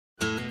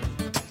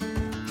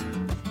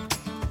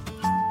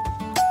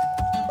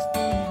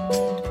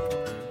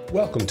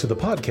Welcome to the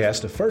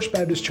podcast of First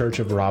Baptist Church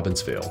of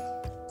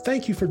Robbinsville.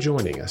 Thank you for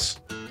joining us.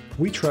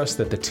 We trust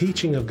that the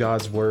teaching of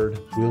God's Word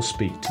will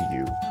speak to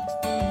you.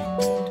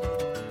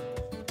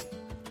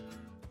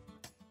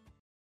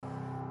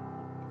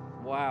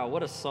 Wow,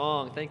 what a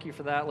song. Thank you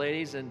for that,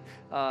 ladies. And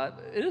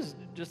it is,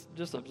 just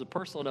as a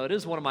personal note, it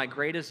is one of my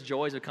greatest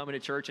joys of coming to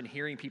church and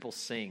hearing people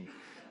sing.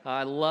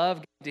 I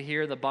love to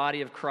hear the body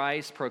of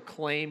Christ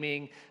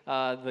proclaiming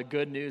the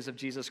good news of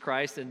Jesus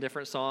Christ in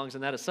different songs,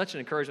 and that is such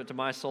an encouragement to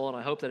my soul, and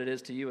I hope that it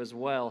is to you as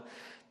well.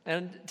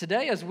 And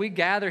today, as we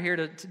gather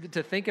here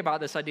to think about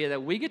this idea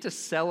that we get to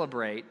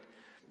celebrate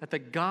that the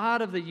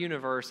God of the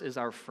universe is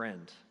our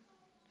friend.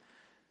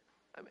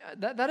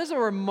 That is a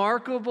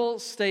remarkable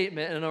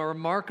statement and a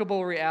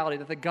remarkable reality,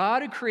 that the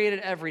God who created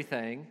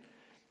everything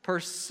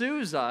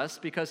pursues us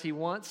because he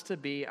wants to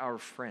be our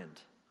friend.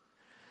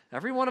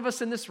 Every one of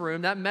us in this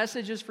room, that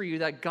message is for you,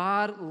 that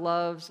God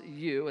loves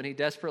you and he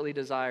desperately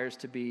desires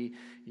to be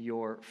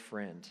your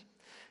friend.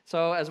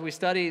 So as we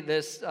study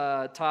this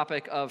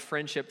topic of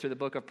friendship through the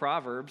book of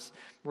Proverbs,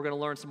 we're going to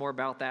learn some more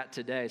about that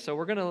today. So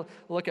we're going to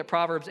look at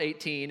Proverbs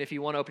 18. If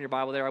you want to open your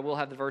Bible there, I will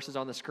have the verses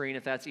on the screen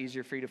if that's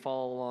easier for you to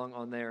follow along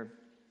on there.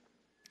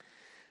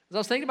 As I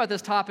was thinking about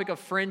this topic of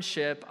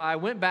friendship, I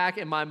went back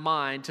in my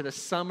mind to the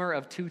summer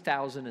of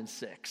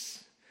 2006.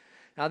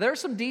 Now, there are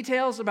some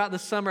details about the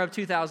summer of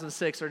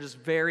 2006 that are just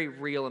very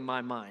real in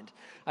my mind.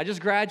 I just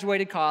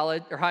graduated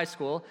college or high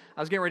school. I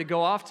was getting ready to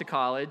go off to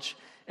college.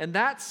 And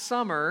that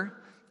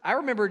summer, I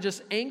remember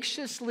just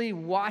anxiously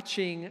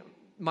watching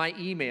my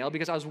email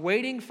because I was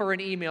waiting for an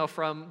email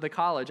from the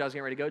college I was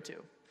getting ready to go to.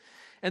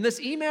 And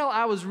this email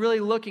I was really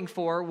looking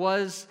for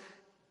was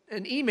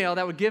an email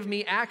that would give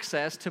me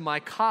access to my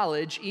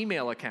college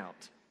email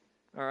account.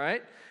 All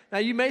right? Now,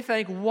 you may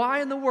think,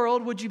 why in the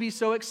world would you be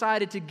so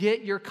excited to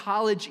get your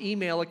college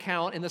email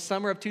account in the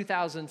summer of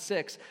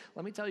 2006?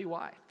 Let me tell you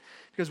why.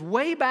 Because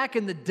way back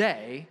in the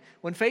day,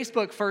 when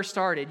Facebook first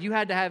started, you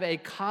had to have a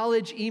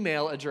college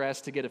email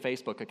address to get a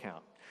Facebook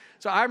account.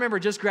 So I remember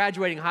just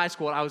graduating high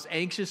school, and I was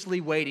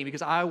anxiously waiting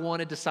because I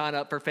wanted to sign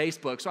up for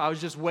Facebook. So I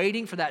was just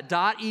waiting for that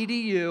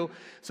 .edu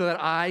so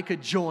that I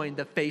could join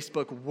the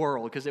Facebook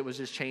world because it was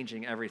just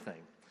changing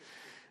everything.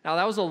 Now,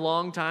 that was a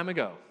long time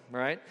ago,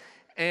 right?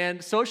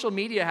 And social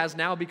media has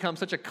now become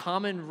such a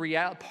common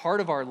part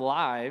of our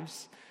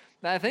lives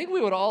that I think we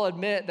would all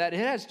admit that it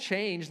has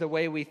changed the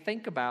way we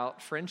think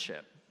about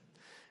friendship.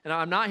 And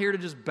I'm not here to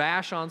just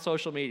bash on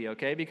social media,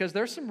 okay? Because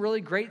there's some really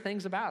great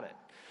things about it.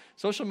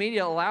 Social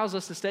media allows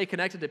us to stay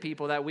connected to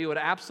people that we would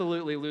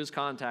absolutely lose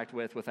contact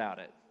with without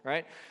it,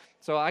 right?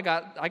 So I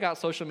got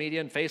social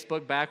media and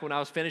Facebook back when I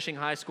was finishing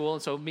high school,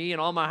 and so me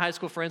and all my high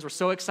school friends were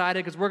so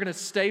excited because we're going to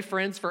stay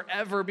friends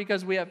forever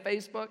because we have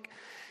Facebook.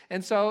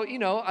 And so,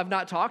 I've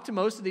not talked to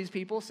most of these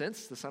people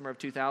since the summer of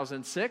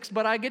 2006,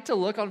 but I get to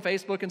look on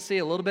Facebook and see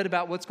a little bit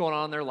about what's going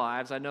on in their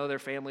lives. I know their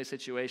family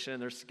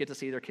situation, get to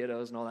see their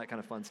kiddos and all that kind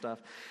of fun stuff,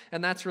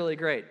 and that's really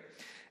great.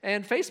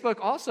 And Facebook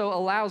also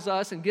allows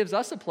us and gives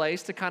us a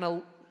place to kind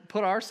of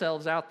put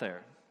ourselves out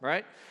there,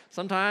 right?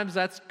 Sometimes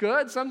that's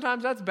good,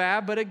 sometimes that's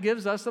bad, but it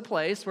gives us a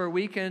place where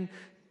we can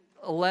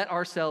let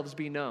ourselves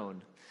be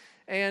known.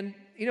 And,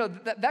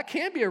 that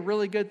can be a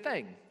really good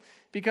thing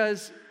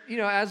because,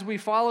 as we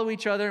follow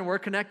each other and we're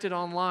connected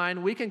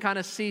online, we can kind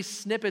of see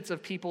snippets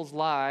of people's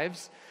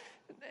lives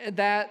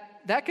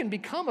that can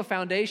become a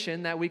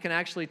foundation that we can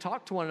actually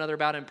talk to one another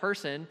about in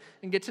person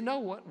and get to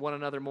know one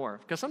another more.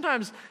 Because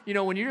sometimes,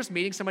 when you're just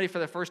meeting somebody for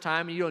the first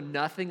time and you know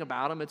nothing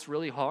about them, it's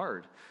really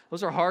hard.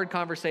 Those are hard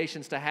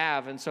conversations to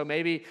have. And so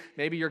maybe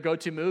your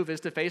go-to move is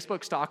to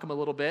Facebook stalk them a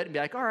little bit and be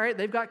like, all right,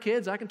 they've got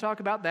kids. I can talk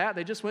about that.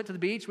 They just went to the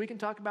beach. We can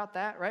talk about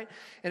that, right?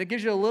 And it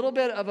gives you a little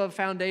bit of a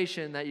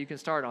foundation that you can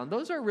start on.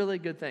 Those are really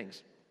good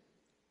things.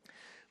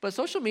 But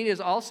social media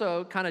has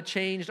also kind of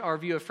changed our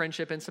view of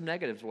friendship in some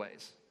negative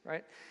ways,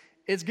 right?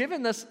 It's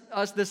given us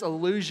this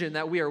illusion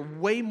that we are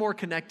way more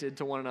connected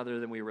to one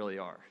another than we really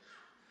are,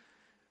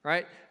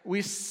 right?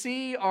 We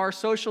see our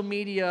social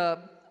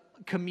media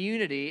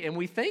community, and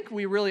we think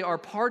we really are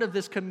part of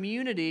this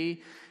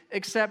community,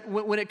 except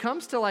when it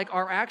comes to like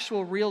our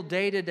actual real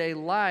day-to-day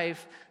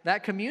life,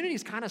 that community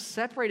is kind of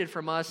separated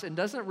from us and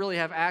doesn't really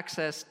have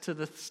access to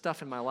the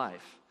stuff in my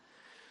life.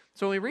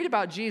 So when we read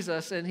about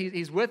Jesus, and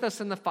he's with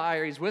us in the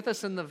fire, he's with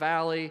us in the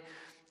valley,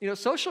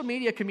 social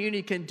media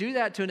community can do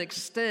that to an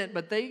extent,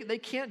 but they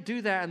can't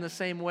do that in the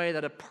same way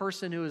that a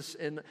person who is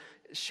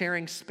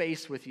sharing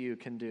space with you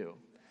can do.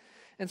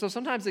 And so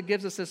sometimes it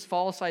gives us this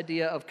false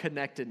idea of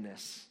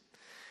connectedness.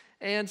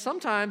 And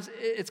sometimes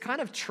it's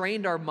kind of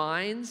trained our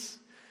minds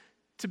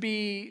to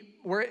be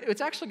where it's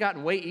actually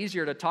gotten way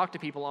easier to talk to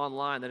people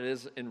online than it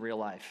is in real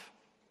life,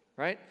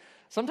 right?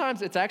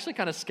 Sometimes it's actually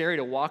kind of scary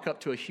to walk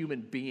up to a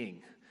human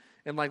being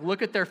and like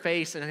look at their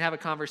face and have a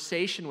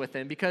conversation with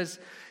them because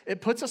it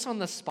puts us on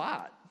the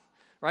spot,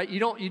 right? You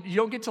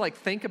don't get to like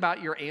think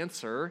about your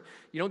answer.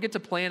 You don't get to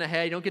plan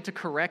ahead. You don't get to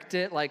correct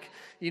it. Like,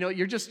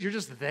 you're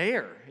just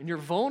there and you're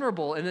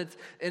vulnerable, and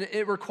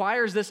it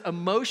requires this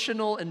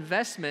emotional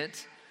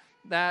investment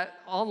that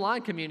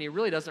online community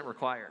really doesn't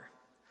require.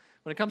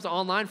 When it comes to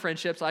online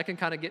friendships, I can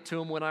kind of get to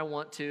them when I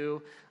want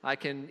to. I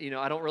can,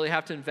 I don't really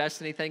have to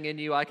invest anything in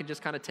you. I can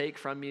just kind of take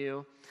from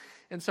you.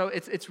 And so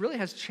it's really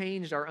has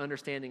changed our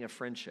understanding of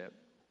friendship.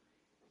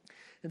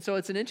 And so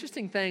it's an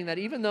interesting thing that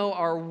even though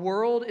our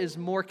world is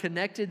more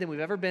connected than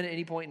we've ever been at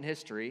any point in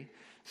history,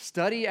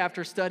 study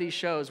after study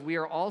shows we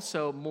are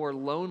also more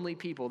lonely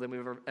people than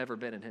we've ever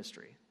been in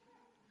history.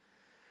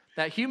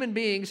 That human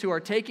beings who are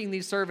taking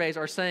these surveys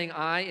are saying,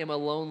 I am a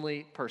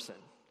lonely person.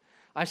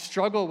 I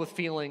struggle with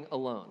feeling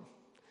alone.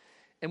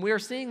 And we are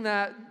seeing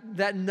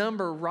that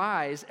number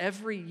rise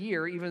every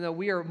year, even though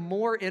we are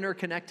more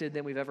interconnected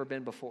than we've ever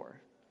been before.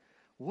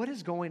 What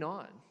is going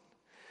on?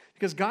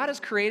 Because God has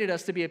created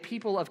us to be a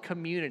people of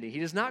community. He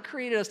has not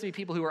created us to be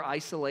people who are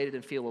isolated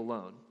and feel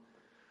alone.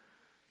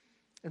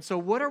 And so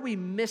what are we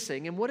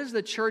missing? And what is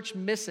the church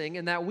missing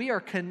in that we are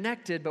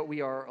connected, but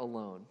we are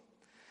alone?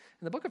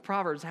 And the book of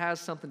Proverbs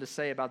has something to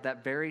say about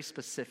that very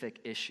specific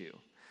issue.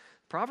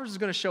 Proverbs is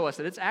going to show us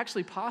that it's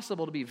actually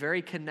possible to be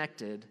very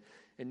connected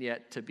and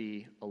yet to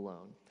be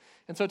alone.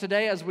 And so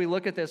today, as we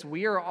look at this,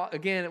 we are,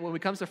 again, when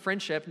it comes to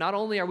friendship, not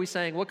only are we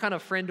saying, what kind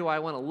of friend do I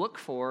want to look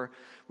for?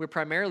 We're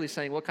primarily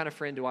saying, what kind of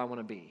friend do I want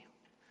to be?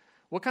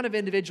 What kind of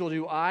individual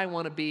do I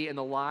want to be in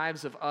the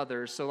lives of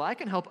others so I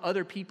can help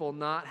other people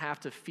not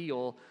have to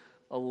feel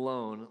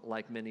alone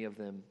like many of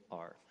them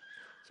are?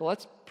 So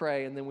let's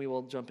pray, and then we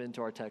will jump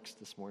into our text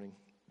this morning.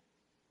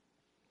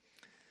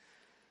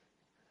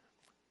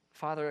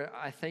 Father,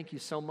 I thank you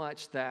so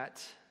much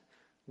that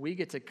we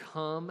get to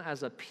come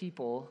as a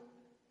people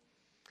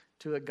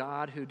to a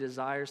God who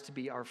desires to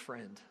be our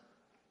friend.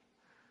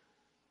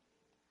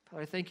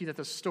 Father, I thank you that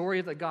the story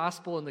of the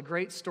gospel and the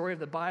great story of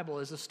the Bible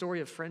is a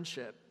story of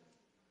friendship.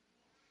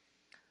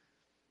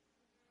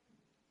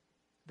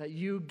 That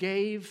you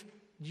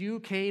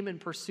came and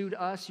pursued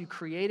us, you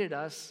created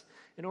us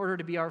in order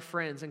to be our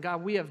friends. And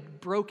God, we have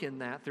broken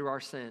that through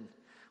our sin.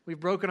 We've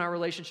broken our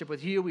relationship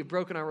with you, we've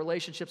broken our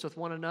relationships with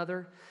one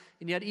another,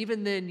 and yet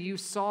even then you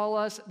saw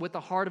us with the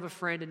heart of a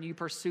friend and you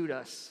pursued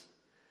us.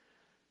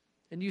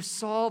 And you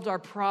solved our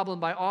problem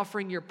by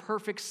offering your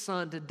perfect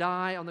Son to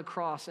die on the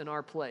cross in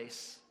our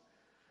place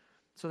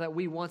so that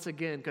we once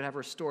again could have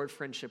restored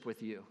friendship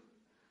with you.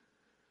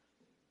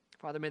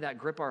 Father, may that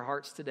grip our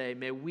hearts today.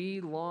 May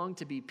we long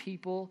to be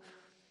people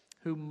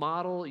who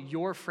model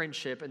your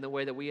friendship in the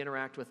way that we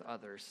interact with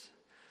others.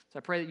 So I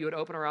pray that you would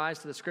open our eyes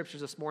to the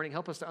scriptures this morning.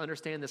 Help us to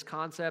understand this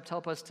concept.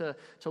 Help us to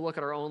look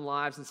at our own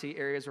lives and see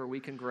areas where we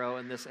can grow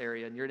in this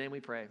area. In your name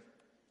we pray.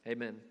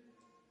 Amen.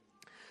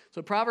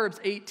 So Proverbs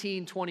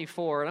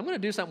 18:24, and I'm going to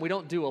do something we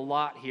don't do a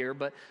lot here,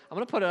 but I'm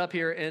going to put it up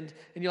here, and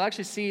you'll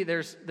actually see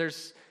there's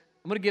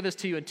I'm going to give this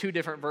to you in two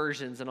different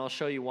versions, and I'll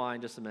show you why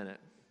in just a minute.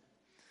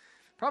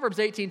 Proverbs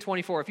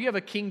 18:24, if you have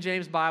a King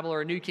James Bible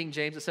or a New King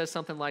James, it says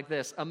something like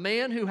this: a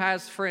man who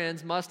has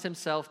friends must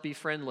himself be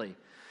friendly,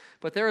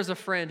 but there is a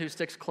friend who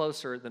sticks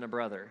closer than a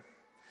brother.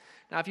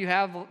 Now, if you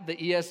have the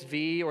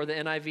ESV or the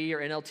NIV or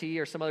NLT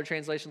or some other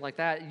translation like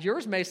that,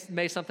 yours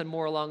may something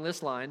more along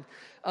this line.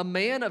 A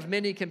man of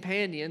many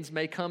companions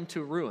may come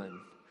to ruin,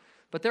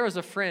 but there is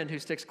a friend who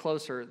sticks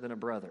closer than a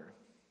brother.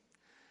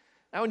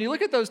 Now, when you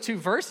look at those two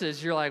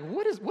verses, you're like,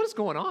 what is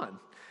going on?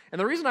 And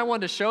the reason I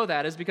wanted to show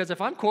that is because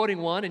if I'm quoting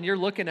one and you're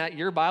looking at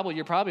your Bible,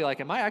 you're probably like,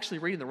 am I actually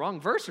reading the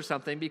wrong verse or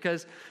something?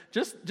 Because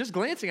just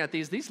glancing at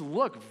these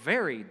look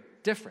very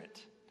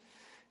different.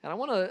 And I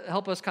want to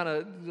help us kind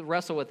of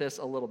wrestle with this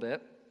a little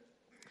bit.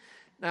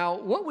 Now,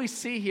 what we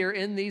see here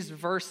in these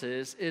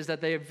verses is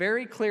that they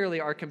very clearly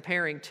are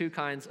comparing two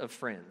kinds of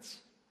friends,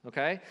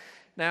 okay?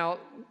 Now,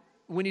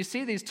 when you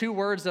see these two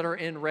words that are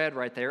in red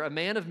right there, a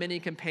man of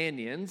many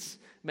companions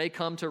may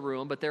come to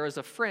ruin, but there is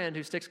a friend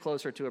who sticks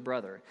closer to a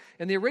brother.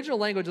 In the original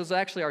language, those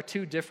actually are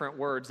two different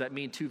words that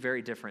mean two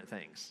very different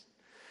things.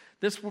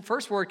 This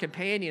first word,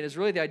 companion, is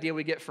really the idea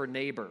we get for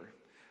neighbor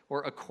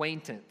or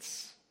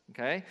acquaintance.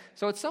 Okay,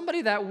 so it's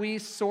somebody that we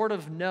sort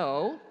of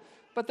know,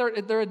 but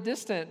they're a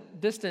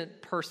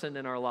distant person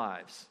in our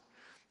lives.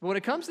 But when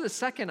it comes to the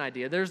second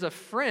idea, there's a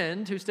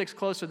friend who sticks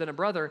closer than a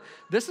brother.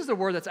 This is a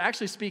word that's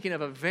actually speaking of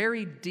a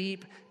very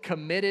deep,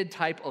 committed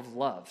type of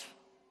love.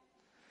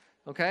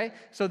 Okay,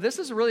 so this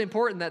is really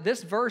important that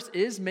this verse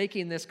is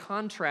making this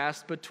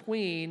contrast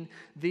between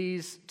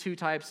these two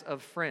types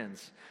of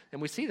friends.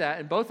 And we see that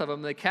in both of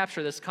them, they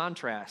capture this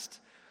contrast.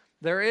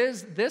 There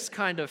is this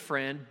kind of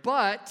friend,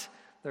 but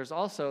there's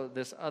also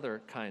this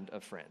other kind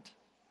of friend,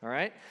 all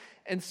right?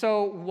 And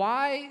so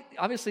why,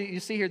 obviously you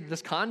see here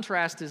this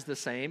contrast is the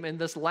same, and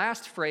this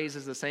last phrase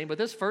is the same, but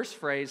this first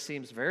phrase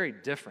seems very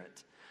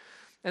different.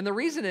 And the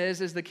reason is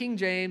the King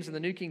James and the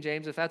New King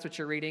James, if that's what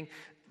you're reading,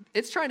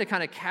 it's trying to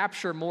kind of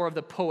capture more of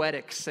the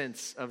poetic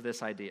sense of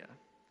this idea.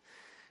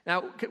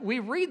 Now, we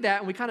read that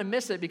and we kind of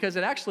miss it because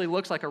it actually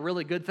looks like a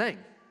really good thing,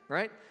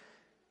 right?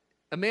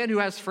 A man who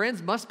has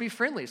friends must be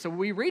friendly. So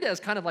we read it as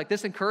kind of like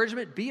this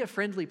encouragement, be a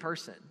friendly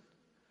person.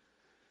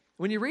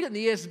 When you read it in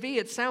the ESV,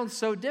 it sounds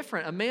so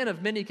different. A man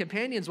of many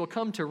companions will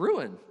come to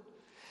ruin.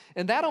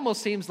 And that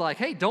almost seems like,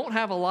 hey, don't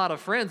have a lot of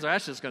friends, or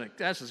that's just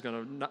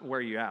gonna wear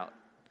you out.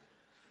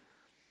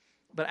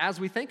 But as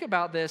we think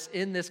about this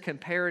in this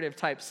comparative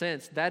type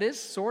sense, that is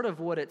sort of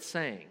what it's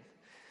saying.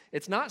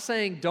 It's not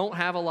saying don't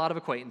have a lot of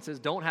acquaintances,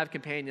 don't have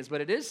companions,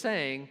 but it is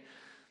saying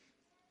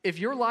if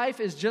your life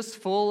is just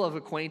full of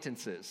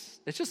acquaintances,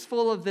 it's just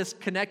full of this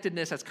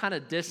connectedness that's kind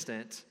of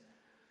distant,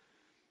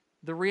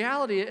 the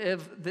reality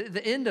of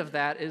the end of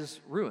that is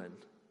ruin.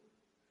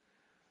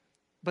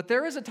 But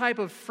there is a type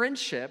of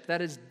friendship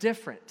that is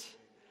different.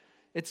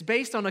 It's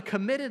based on a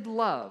committed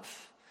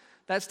love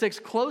that sticks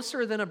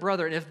closer than a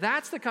brother. And if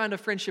that's the kind of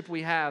friendship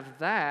we have,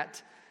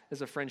 that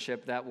is a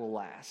friendship that will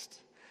last.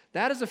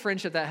 That is a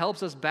friendship that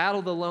helps us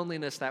battle the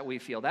loneliness that we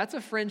feel. That's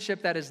a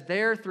friendship that is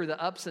there through the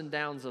ups and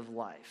downs of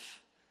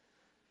life.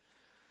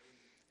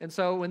 And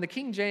so in the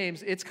King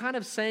James, it's kind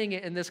of saying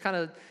it in this kind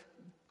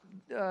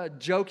of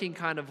joking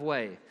kind of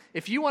way.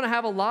 If you want to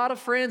have a lot of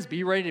friends,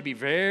 be ready to be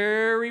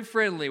very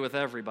friendly with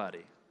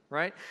everybody,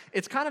 right?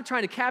 It's kind of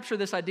trying to capture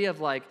this idea of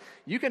like,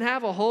 you can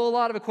have a whole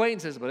lot of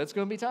acquaintances, but it's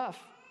going to be tough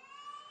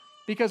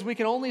because we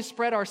can only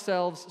spread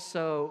ourselves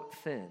so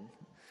thin.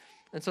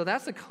 And so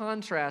that's the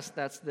contrast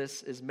that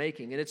this is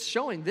making. And it's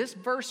showing, this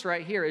verse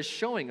right here is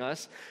showing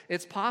us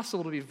it's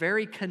possible to be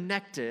very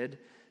connected,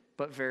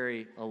 but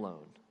very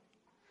alone.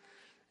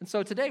 And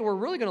so today we're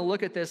really going to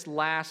look at this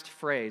last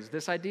phrase,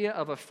 this idea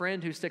of a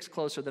friend who sticks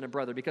closer than a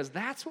brother, because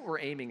that's what we're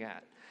aiming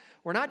at.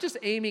 We're not just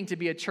aiming to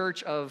be a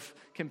church of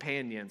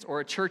companions or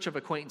a church of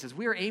acquaintances.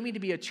 We are aiming to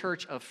be a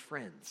church of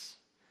friends.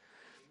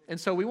 And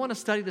so we want to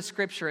study the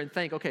scripture and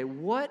think, okay,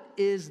 what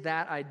is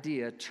that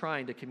idea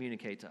trying to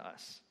communicate to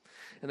us?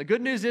 And the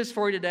good news is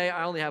for you today,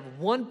 I only have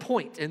 1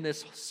 point in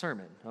this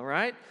sermon, all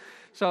right?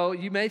 So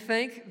you may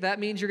think that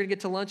means you're going to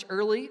get to lunch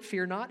early.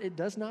 Fear not, it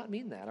does not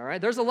mean that, all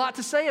right? There's a lot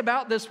to say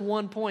about this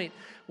 1 point,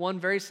 one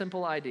very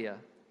simple idea.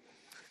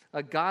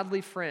 A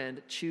godly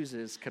friend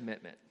chooses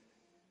commitment,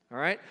 all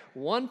right?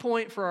 1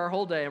 point for our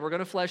whole day, and we're going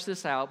to flesh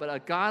this out, but a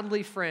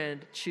godly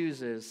friend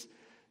chooses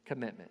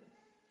commitment.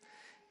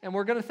 And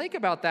we're going to think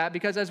about that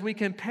because as we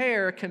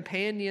compare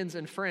companions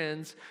and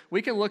friends,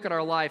 we can look at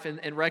our life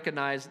and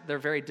recognize they're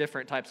very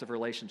different types of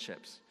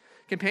relationships.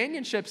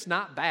 Companionship's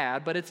not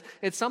bad, but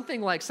it's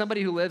something like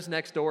somebody who lives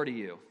next door to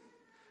you,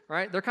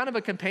 right? They're kind of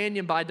a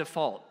companion by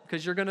default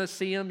because you're going to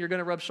see them, you're going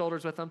to rub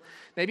shoulders with them.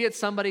 Maybe it's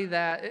somebody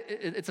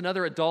it's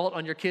another adult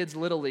on your kid's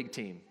Little League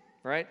team,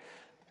 right?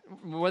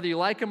 Whether you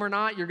like them or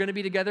not, you're going to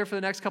be together for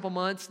the next couple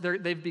months.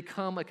 They've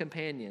become a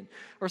companion.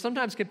 Or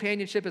sometimes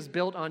companionship is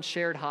built on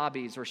shared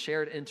hobbies or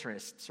shared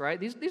interests, right?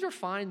 These are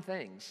fine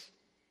things.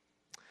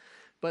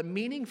 But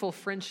meaningful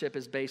friendship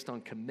is based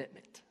on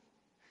commitment.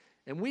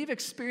 And we've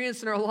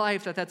experienced in our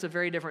life that that's a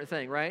very different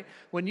thing, right?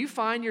 When you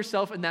find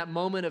yourself in that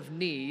moment of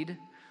need,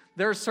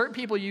 there are certain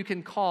people you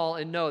can call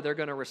and know they're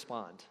going to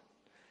respond.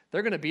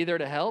 They're going to be there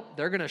to help.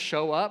 They're going to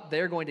show up.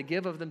 They're going to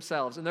give of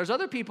themselves. And there's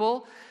other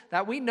people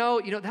that we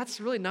know,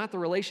 that's really not the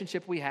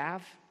relationship we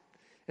have.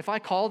 If I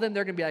call them,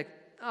 they're going to be like,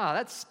 oh,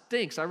 that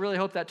stinks. I really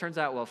hope that turns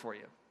out well for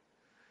you.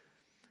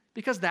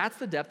 Because that's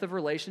the depth of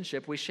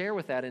relationship we share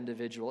with that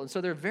individual. And so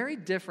they're very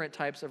different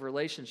types of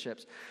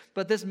relationships.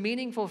 But this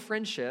meaningful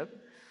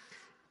friendship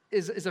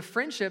is a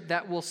friendship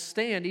that will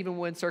stand even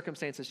when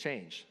circumstances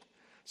change.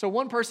 So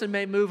one person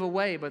may move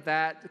away, but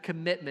that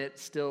commitment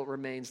still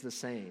remains the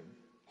same.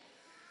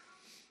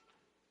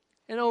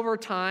 And over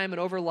time and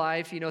over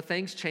life,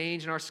 things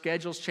change and our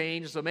schedules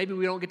change. So maybe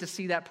we don't get to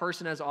see that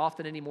person as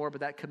often anymore,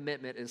 but that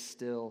commitment is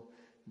still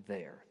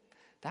there.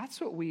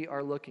 That's what we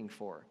are looking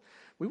for.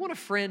 We want a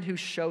friend who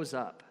shows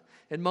up.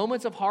 In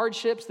moments of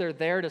hardships, they're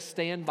there to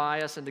stand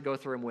by us and to go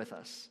through them with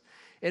us.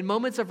 In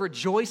moments of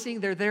rejoicing,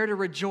 they're there to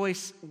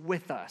rejoice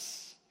with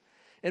us.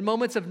 In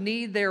moments of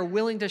need, they are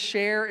willing to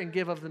share and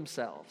give of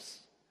themselves.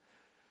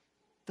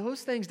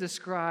 Those things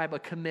describe a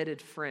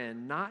committed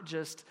friend, not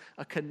just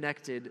a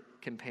connected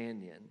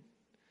companion.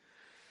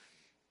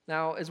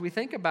 Now, as we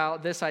think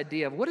about this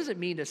idea of what does it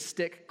mean to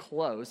stick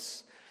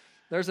close,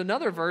 there's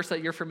another verse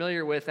that you're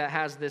familiar with that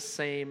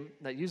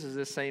uses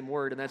this same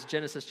word, and that's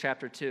Genesis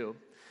chapter 2.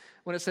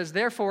 When it says,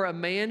 therefore, a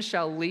man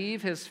shall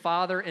leave his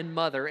father and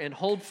mother and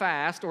hold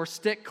fast or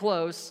stick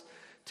close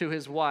to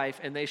his wife,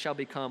 and they shall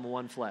become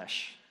one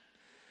flesh.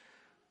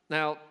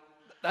 Now,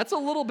 that's a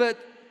little bit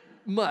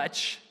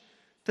much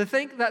to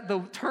think that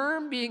the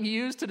term being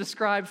used to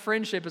describe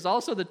friendship is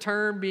also the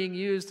term being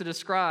used to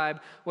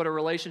describe what a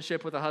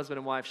relationship with a husband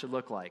and wife should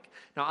look like.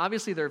 Now,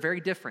 obviously, they're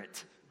very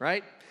different,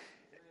 right?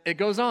 It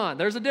goes on.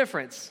 There's a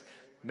difference.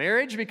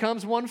 Marriage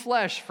becomes one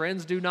flesh.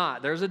 Friends do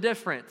not. There's a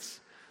difference.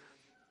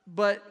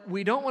 But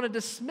we don't want to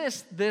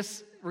dismiss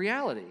this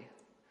reality.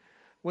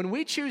 When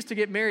we choose to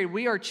get married,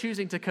 we are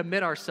choosing to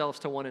commit ourselves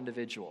to one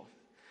individual.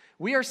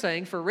 We are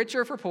saying, for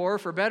richer or for poorer,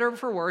 for better or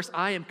for worse,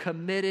 I am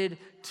committed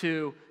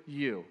to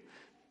you.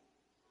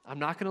 I'm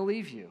not going to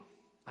leave you.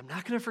 I'm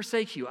not going to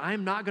forsake you. I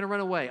am not going to run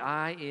away.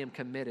 I am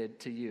committed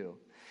to you.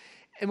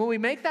 And when we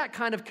make that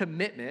kind of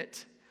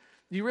commitment,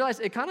 you realize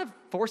it kind of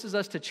forces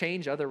us to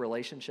change other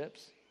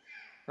relationships,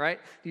 right?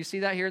 Do you see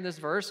that here in this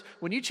verse?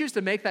 When you choose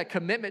to make that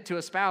commitment to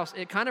a spouse,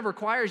 it kind of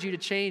requires you to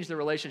change the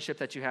relationship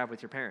that you have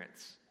with your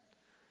parents.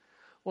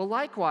 Well,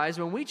 likewise,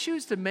 when we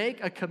choose to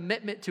make a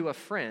commitment to a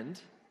friend,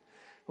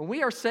 when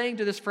we are saying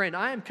to this friend,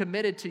 I am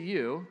committed to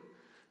you,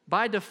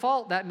 by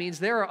default, that means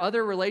there are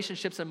other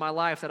relationships in my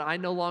life that I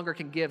no longer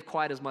can give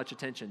quite as much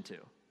attention to.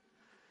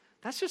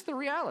 That's just the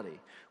reality.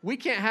 We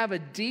can't have a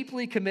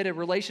deeply committed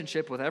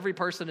relationship with every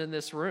person in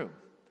this room.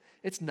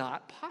 It's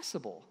not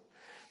possible.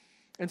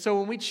 And so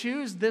when we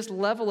choose this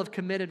level of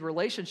committed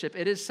relationship,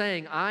 it is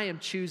saying, I am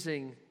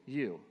choosing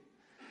you.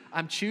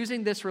 I'm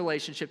choosing this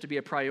relationship to be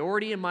a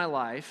priority in my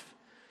life.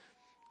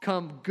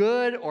 Come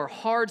good or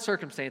hard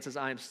circumstances,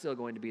 I am still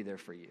going to be there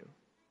for you.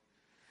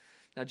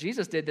 Now,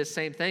 Jesus did this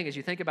same thing as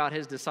you think about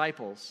his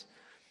disciples.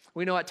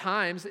 We know at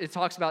times it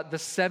talks about the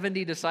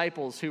 70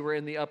 disciples who were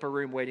in the upper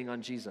room waiting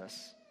on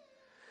Jesus.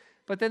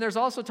 But then there's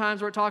also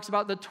times where it talks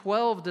about the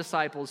 12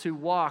 disciples who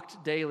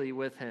walked daily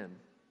with him.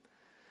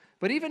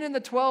 But even in the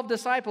 12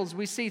 disciples,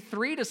 we see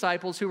 3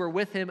 disciples who were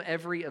with him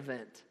every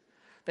event.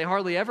 They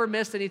hardly ever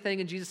missed anything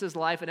in Jesus'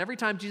 life, and every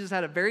time Jesus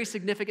had a very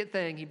significant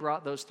thing, he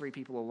brought those 3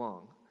 people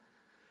along.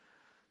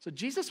 So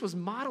Jesus was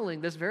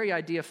modeling this very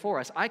idea for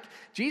us.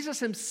 Jesus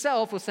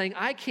himself was saying,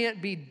 I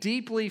can't be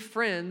deeply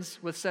friends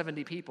with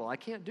 70 people. I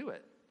can't do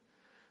it.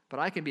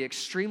 But I can be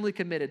extremely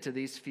committed to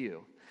these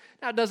few.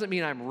 Now, it doesn't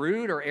mean I'm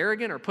rude or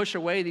arrogant or push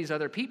away these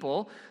other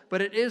people,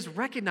 but it is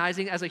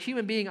recognizing as a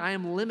human being, I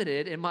am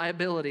limited in my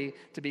ability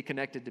to be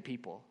connected to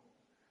people.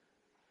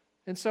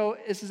 And so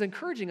this is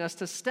encouraging us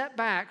to step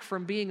back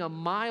from being a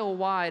mile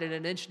wide and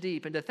an inch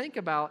deep and to think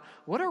about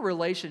what are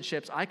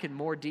relationships I can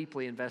more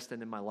deeply invest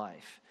in my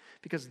life.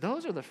 Because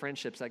those are the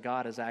friendships that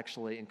God is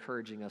actually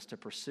encouraging us to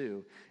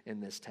pursue in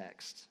this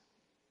text.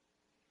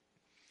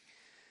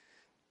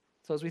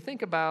 So as we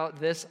think about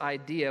this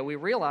idea, we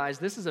realize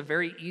this is a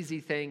very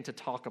easy thing to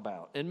talk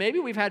about. And maybe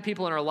we've had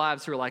people in our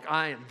lives who are like,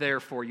 I am there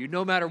for you.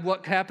 No matter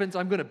what happens,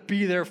 I'm going to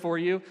be there for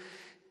you.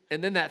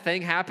 And then that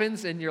thing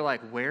happens and you're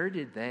like, where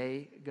did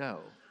they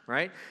go?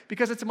 Right?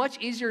 Because it's much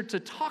easier to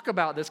talk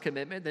about this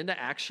commitment than to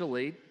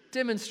actually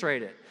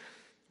demonstrate it.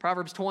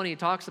 Proverbs 20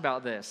 talks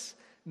about this.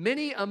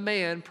 Many a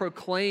man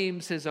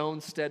proclaims his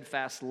own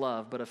steadfast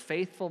love, but a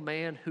faithful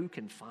man who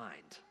can find?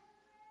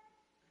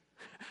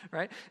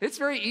 Right? It's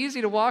very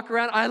easy to walk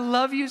around, I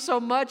love you so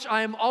much,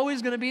 I am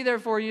always going to be there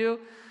for you.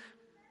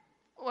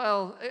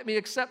 Well, I mean,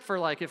 except for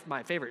like if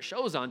my favorite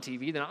show's on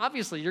TV, then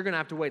obviously you're going to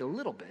have to wait a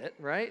little bit,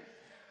 right?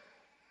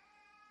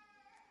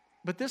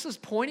 But this is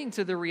pointing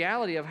to the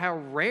reality of how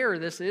rare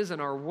this is in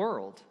our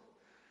world.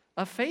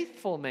 A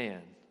faithful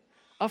man.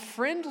 A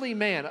friendly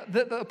man,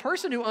 the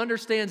person who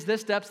understands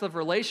this depth of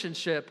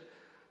relationship,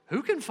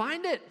 who can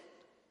find it?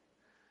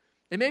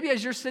 And maybe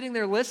as you're sitting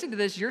there listening to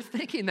this, you're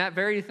thinking that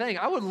very thing.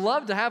 I would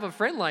love to have a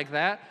friend like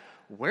that.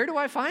 Where do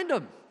I find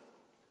them?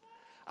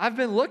 I've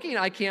been looking,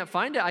 I can't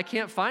find it. I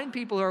can't find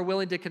people who are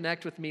willing to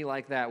connect with me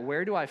like that.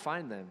 Where do I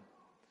find them?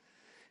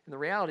 And the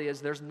reality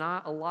is there's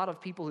not a lot of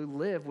people who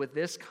live with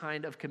this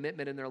kind of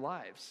commitment in their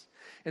lives.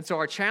 And so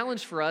our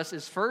challenge for us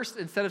is first,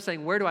 instead of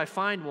saying, where do I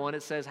find one?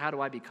 It says, how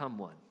do I become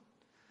one?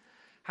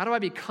 How do I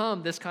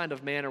become this kind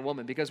of man or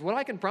woman? Because what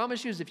I can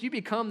promise you is if you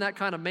become that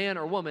kind of man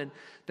or woman,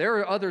 there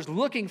are others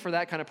looking for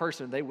that kind of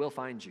person. They will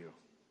find you.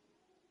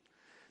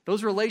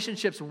 Those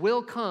relationships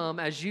will come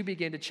as you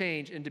begin to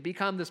change and to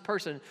become this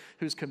person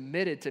who's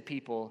committed to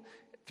people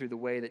through the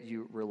way that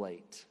you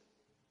relate.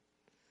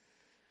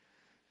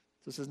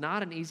 This is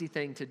not an easy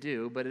thing to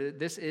do, but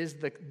this is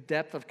the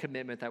depth of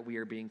commitment that we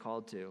are being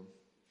called to.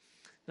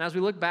 And as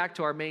we look back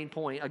to our main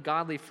point, a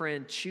godly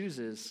friend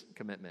chooses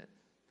commitment.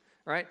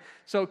 Right?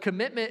 So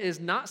commitment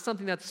is not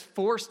something that's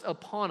forced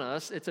upon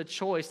us. It's a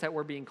choice that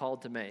we're being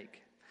called to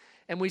make.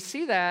 And we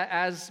see that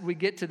as we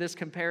get to this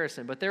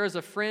comparison. But there is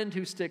a friend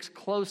who sticks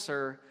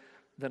closer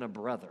than a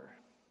brother.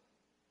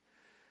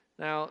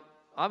 Now,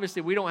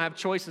 obviously, we don't have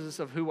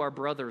choices of who our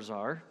brothers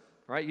are.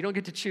 Right? You don't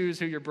get to choose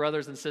who your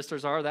brothers and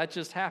sisters are. That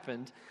just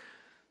happened.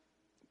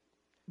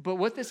 But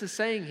what this is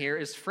saying here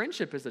is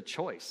friendship is a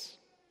choice.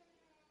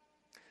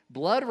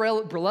 Blood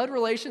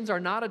relations are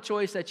not a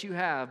choice that you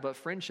have, but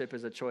friendship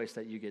is a choice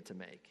that you get to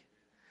make.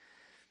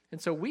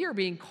 And so we are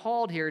being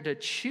called here to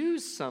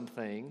choose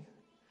something,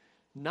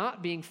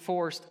 not being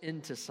forced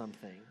into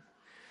something.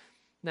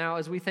 Now,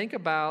 as we think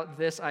about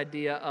this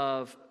idea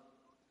of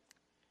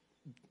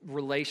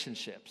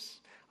relationships,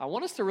 I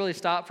want us to really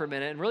stop for a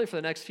minute, and really for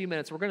the next few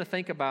minutes, we're going to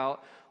think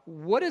about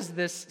what is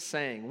this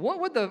saying? What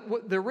would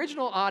the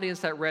original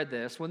audience that read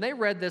this, when they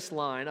read this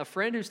line, a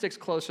friend who sticks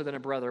closer than a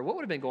brother, what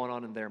would have been going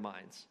on in their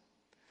minds?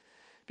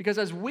 Because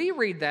as we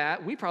read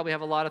that, we probably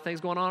have a lot of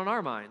things going on in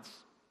our minds,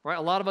 right?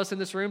 A lot of us in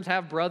this room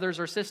have brothers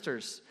or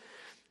sisters,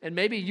 and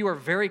maybe you are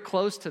very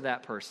close to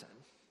that person,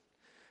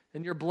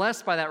 and you're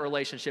blessed by that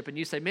relationship, and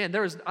you say, man,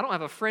 I don't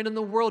have a friend in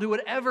the world who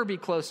would ever be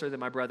closer than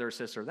my brother or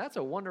sister. That's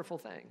a wonderful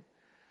thing.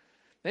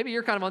 Maybe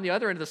you're kind of on the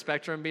other end of the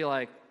spectrum and be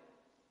like,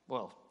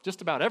 well,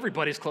 just about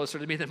everybody's closer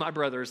to me than my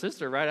brother or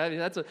sister, right? I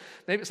mean,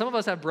 maybe some of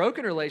us have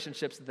broken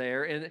relationships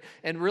there,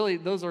 and really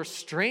those are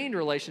strained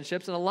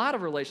relationships, and a lot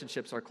of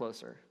relationships are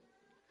closer.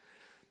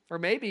 Or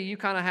maybe you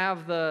kind of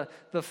have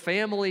the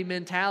family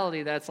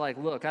mentality that's like,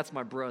 look, that's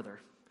my brother.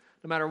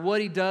 No matter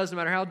what he does, no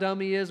matter how dumb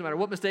he is, no matter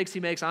what mistakes he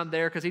makes, I'm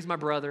there because he's my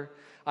brother.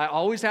 I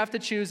always have to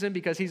choose him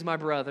because he's my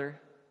brother.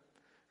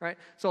 Right?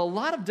 So a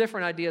lot of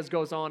different ideas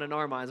goes on in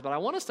our minds, but I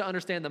want us to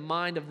understand the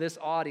mind of this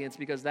audience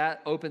because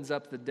that opens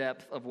up the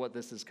depth of what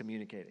this is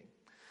communicating.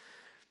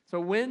 So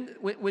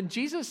when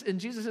Jesus, in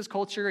Jesus'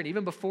 culture and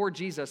even before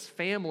Jesus,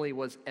 family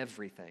was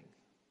everything.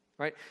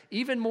 Right?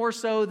 Even more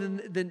so than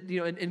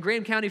in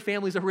Graham County,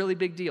 family is a really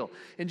big deal.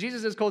 In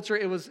Jesus' culture,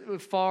 it was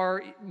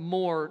far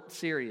more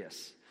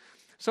serious.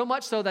 So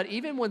much so that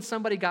even when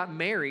somebody got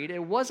married,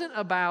 it wasn't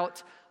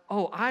about,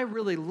 oh, I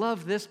really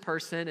love this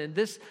person, and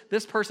this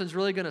person's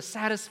really going to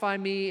satisfy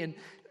me, and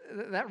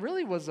that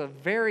really was a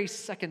very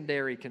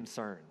secondary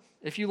concern.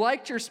 If you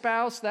liked your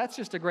spouse, that's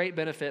just a great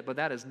benefit, but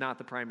that is not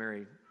the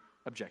primary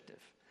objective.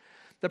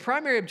 The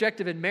primary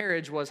objective in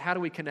marriage was, how do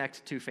we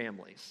connect two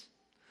families?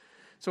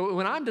 So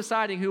when I'm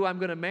deciding who I'm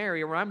going to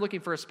marry, or when I'm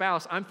looking for a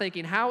spouse, I'm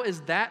thinking, how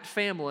is that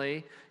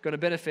family going to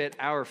benefit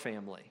our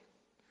family?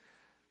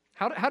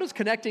 How does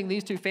connecting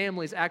these two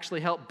families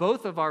actually help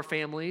both of our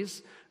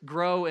families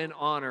grow in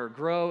honor,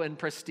 grow in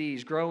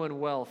prestige, grow in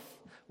wealth,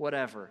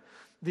 whatever?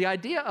 The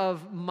idea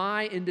of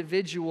my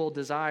individual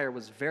desire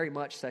was very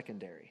much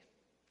secondary.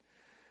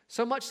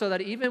 So much so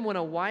that even when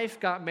a wife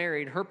got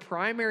married, her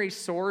primary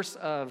source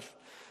of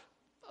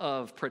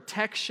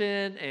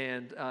protection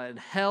and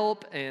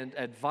help and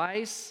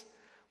advice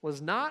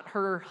was not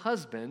her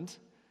husband,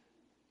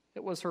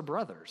 it was her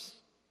brothers.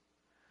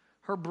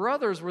 Her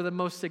brothers were the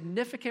most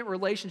significant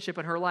relationship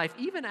in her life,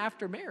 even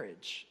after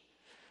marriage.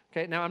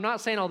 Okay, now I'm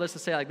not saying all this to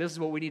say like this is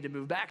what we need to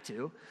move back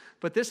to,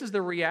 but this is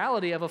the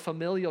reality of a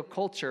familial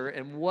culture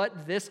and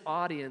what this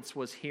audience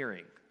was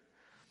hearing.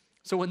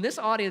 So when this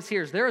audience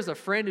hears there is a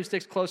friend who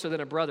sticks closer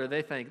than a brother,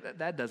 they think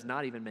that does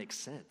not even make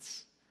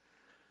sense.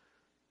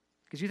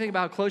 Because you think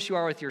about how close you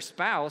are with your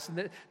spouse,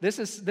 and this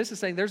is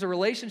saying there's a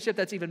relationship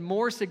that's even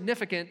more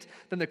significant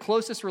than the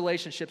closest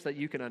relationships that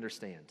you can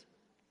understand.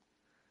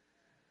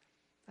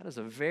 That is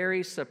a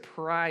very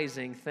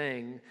surprising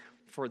thing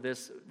for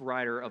this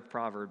writer of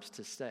Proverbs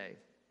to say.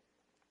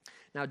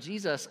 Now,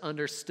 Jesus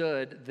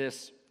understood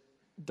this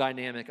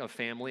dynamic of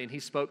family, and he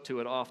spoke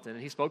to it often,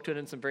 and he spoke to it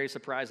in some very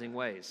surprising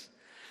ways.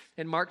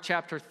 In Mark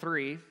chapter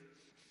 3,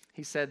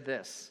 he said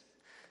this.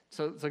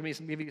 So let me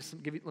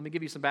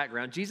give you some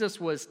background. Jesus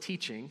was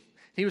teaching.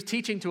 He was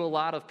teaching to a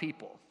lot of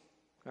people.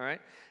 All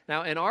right?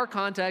 Now, in our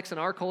context, in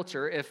our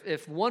culture,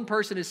 if one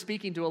person is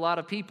speaking to a lot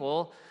of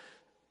people,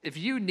 if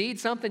you need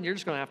something, you're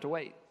just going to have to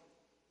wait.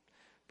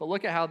 But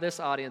look at how this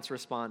audience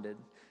responded.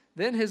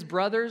 Then his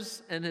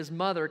brothers and his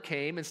mother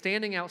came, and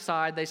standing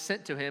outside, they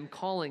sent to him,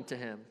 calling to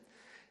him.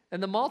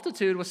 And the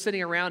multitude was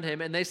sitting around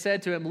him, and they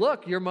said to him,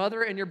 "Look, your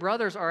mother and your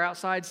brothers are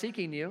outside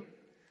seeking you."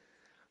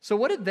 So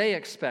what did they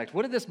expect?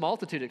 What did this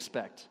multitude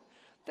expect?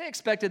 They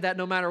expected that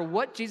no matter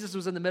what Jesus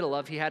was in the middle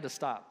of, he had to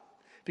stop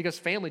because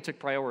family took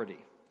priority.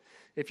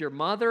 If your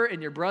mother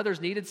and your brothers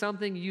needed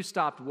something, you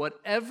stopped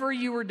whatever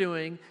you were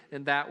doing,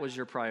 and that was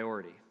your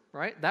priority,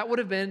 right? There would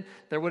have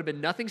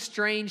been nothing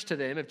strange to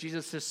them if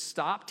Jesus just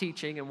stopped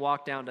teaching and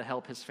walked down to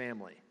help his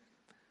family.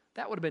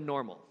 That would have been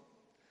normal.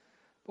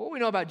 But what we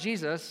know about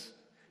Jesus,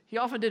 he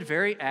often did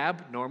very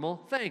abnormal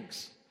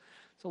things.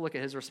 So look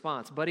at his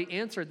response. But he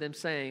answered them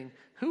saying,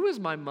 "Who is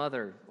my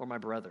mother or my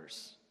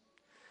brothers?"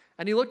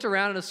 And he looked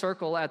around in a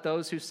circle at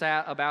those who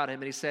sat about him,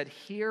 and he said,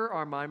 "Here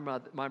are my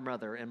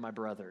mother and my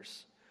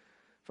brothers.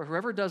 For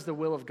whoever does the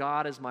will of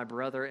God is my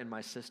brother and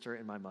my sister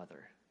and my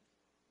mother."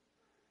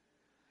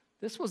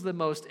 This was the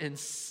most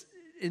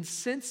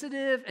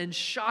insensitive and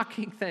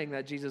shocking thing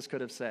that Jesus could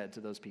have said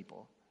to those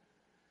people.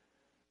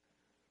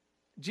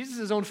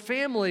 Jesus' own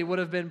family would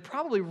have been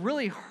probably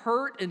really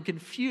hurt and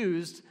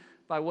confused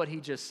by what he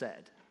just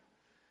said.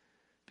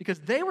 Because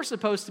they were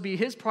supposed to be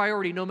his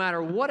priority no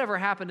matter whatever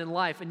happened in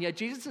life. And yet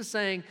Jesus is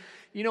saying,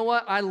 you know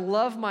what, I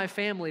love my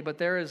family, but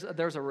there's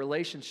a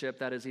relationship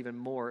that is even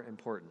more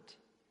important.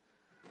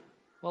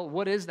 Well,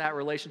 what is that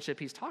relationship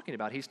he's talking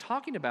about? He's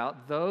talking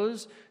about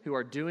those who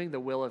are doing the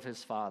will of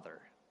his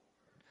Father.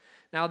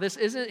 Now,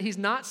 he's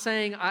not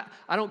saying,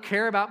 I don't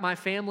care about my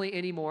family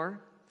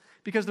anymore,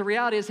 because the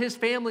reality is his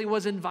family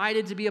was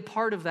invited to be a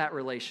part of that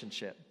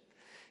relationship.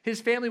 His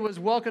family was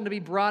welcome to be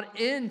brought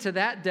into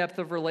that depth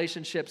of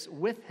relationships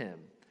with him.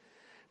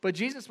 But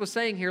Jesus was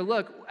saying here,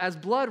 look, as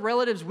blood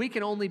relatives, we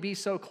can only be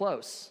so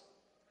close.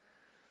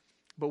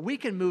 But we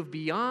can move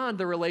beyond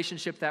the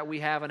relationship that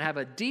we have and have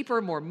a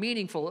deeper, more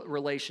meaningful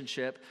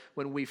relationship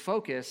when we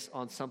focus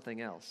on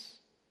something else.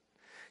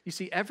 You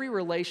see, every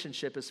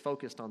relationship is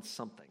focused on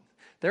something.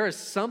 There is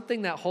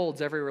something that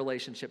holds every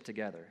relationship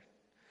together.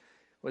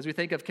 As we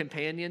think of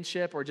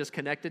companionship or just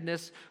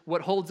connectedness,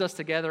 what holds us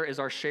together is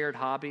our shared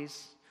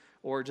hobbies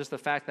or just the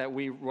fact that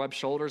we rub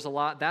shoulders a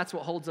lot. That's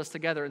what holds us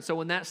together. And so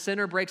when that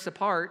center breaks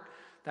apart,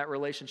 that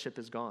relationship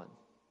is gone.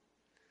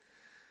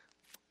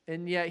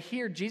 And yet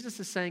here, Jesus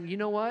is saying, you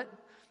know what?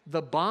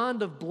 The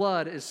bond of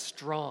blood is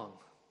strong.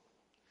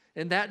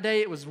 In that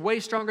day, it was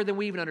way stronger than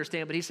we even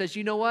understand. But he says,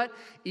 you know what?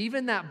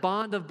 Even that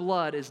bond of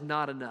blood is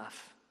not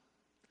enough.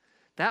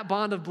 That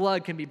bond of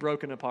blood can be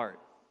broken apart.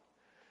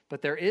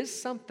 But there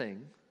is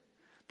something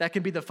that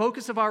can be the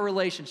focus of our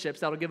relationships,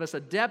 that'll give us a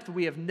depth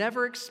we have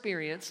never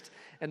experienced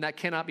and that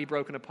cannot be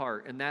broken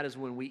apart. And that is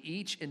when we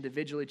each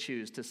individually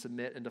choose to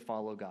submit and to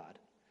follow God.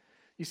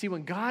 You see,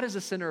 when God is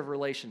the center of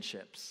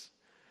relationships,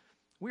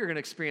 we are going to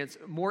experience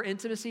more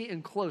intimacy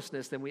and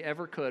closeness than we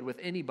ever could with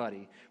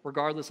anybody,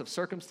 regardless of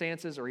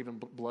circumstances or even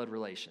blood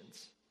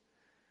relations.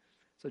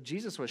 So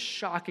Jesus was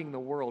shocking the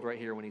world right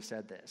here when he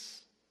said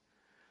this.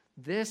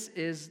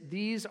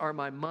 These are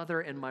my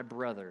mother and my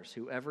brothers,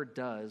 whoever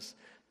does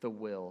the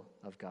will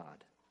of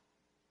God.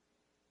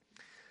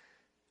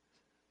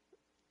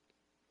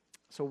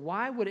 So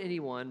why would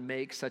anyone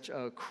make such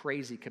a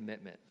crazy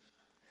commitment?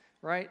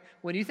 Right?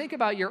 When you think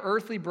about your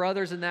earthly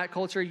brothers in that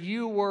culture,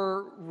 you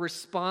were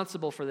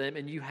responsible for them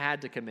and you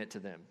had to commit to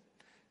them.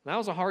 And that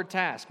was a hard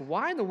task.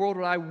 Why in the world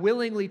would I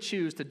willingly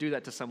choose to do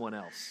that to someone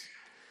else?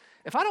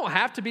 If I don't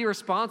have to be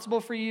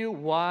responsible for you,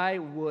 why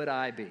would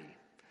I be?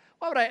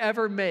 Why would I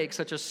ever make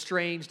such a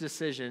strange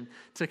decision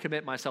to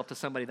commit myself to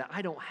somebody that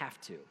I don't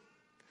have to?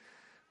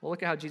 Well,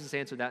 look at how Jesus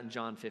answered that in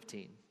John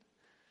 15.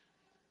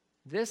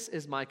 This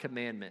is my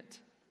commandment,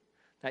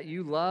 that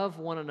you love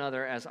one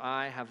another as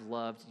I have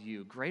loved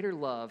you. Greater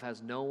love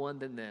has no one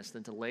than this,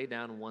 than to lay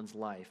down one's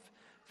life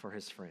for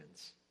his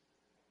friends.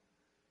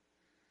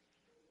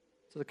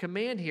 So the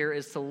command here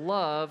is to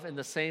love in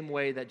the same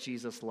way that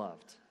Jesus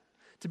loved.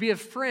 To be a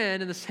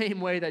friend in the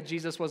same way that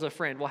Jesus was a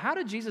friend. Well, how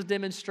did Jesus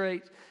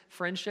demonstrate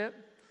friendship?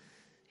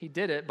 He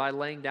did it by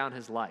laying down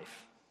his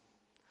life.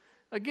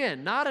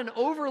 Again, not an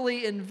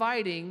overly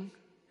inviting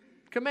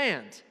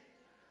command.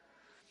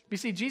 You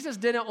see, Jesus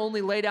didn't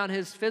only lay down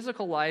his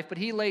physical life, but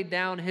he laid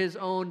down his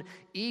own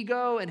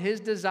ego and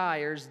his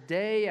desires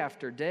day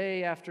after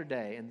day after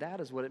day. And that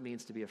is what it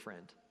means to be a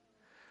friend.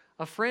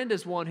 A friend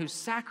is one who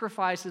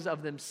sacrifices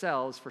of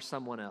themselves for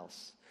someone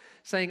else,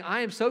 saying,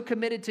 I am so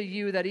committed to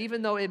you that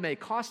even though it may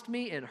cost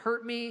me and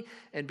hurt me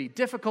and be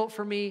difficult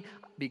for me,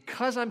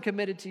 because I'm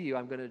committed to you,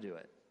 I'm going to do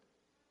it.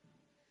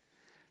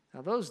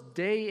 Now, those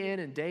day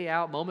in and day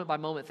out, moment by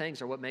moment things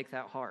are what make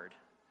that hard.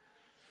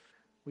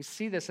 We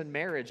see this in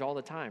marriage all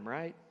the time,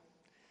 right?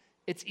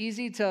 It's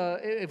easy to,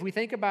 if we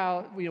think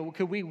about,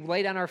 could we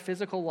lay down our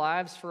physical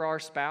lives for our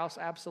spouse?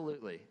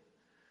 Absolutely.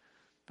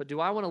 But do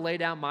I want to lay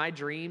down my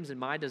dreams and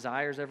my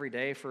desires every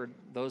day for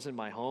those in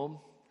my home?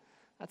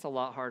 That's a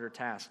lot harder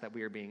task that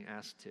we are being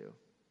asked to.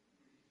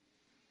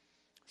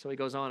 So he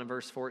goes on in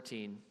verse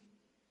 14.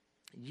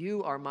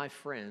 You are my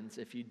friends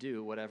if you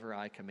do whatever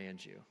I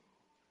command you.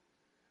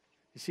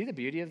 You see the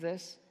beauty of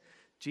this?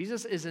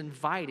 Jesus is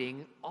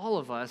inviting all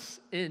of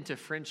us into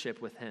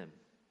friendship with him.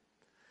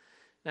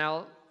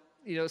 Now,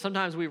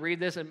 sometimes we read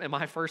this, and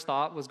my first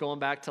thought was going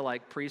back to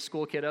like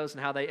preschool kiddos and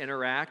how they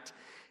interact.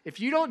 If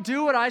you don't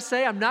do what I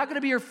say, I'm not going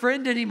to be your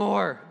friend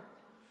anymore.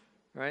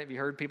 Right? Have you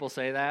heard people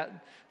say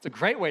that? It's a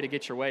great way to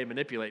get your way and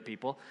manipulate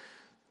people.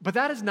 But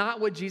that is not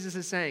what Jesus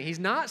is saying. He's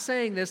not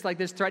saying this like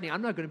this threatening,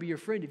 I'm not going to be your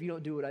friend if you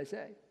don't do what I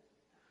say.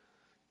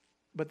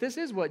 But this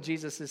is what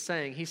Jesus is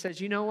saying. He says,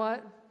 you know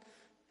what?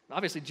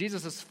 Obviously,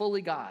 Jesus is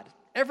fully God.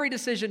 Every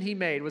decision he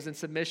made was in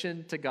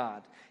submission to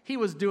God. He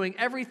was doing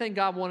everything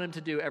God wanted him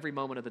to do every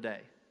moment of the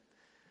day.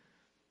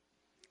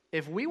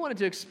 If we wanted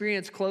to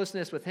experience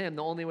closeness with him,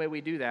 the only way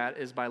we do that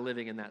is by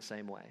living in that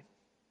same way.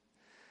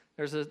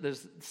 There's a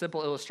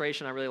simple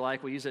illustration I really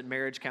like. We use it in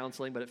marriage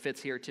counseling, but it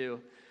fits here too.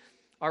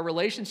 Our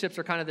relationships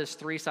are kind of this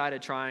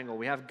three-sided triangle.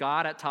 We have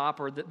God at top,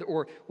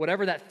 or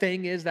whatever that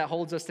thing is that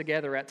holds us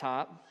together at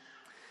top.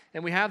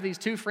 And we have these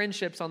two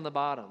friendships on the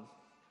bottom.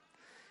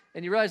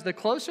 And you realize the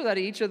closer that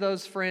each of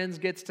those friends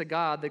gets to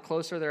God, the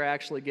closer they're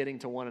actually getting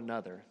to one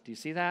another. Do you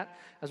see that?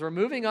 As we're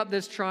moving up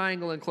this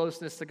triangle in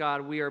closeness to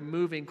God, we are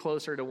moving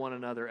closer to one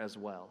another as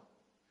well.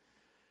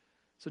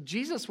 So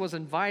Jesus was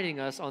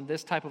inviting us on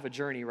this type of a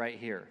journey right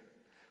here.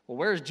 Well,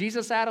 where is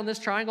Jesus at on this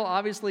triangle?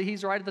 Obviously,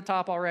 he's right at the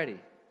top already.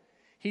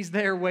 He's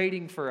there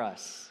waiting for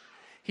us.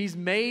 He's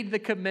made the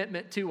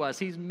commitment to us.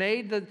 He's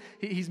made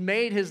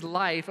his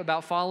life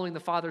about following the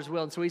Father's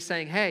will. And so he's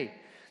saying, hey,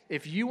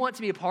 if you want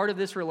to be a part of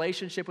this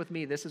relationship with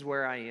me, this is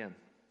where I am.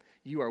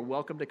 You are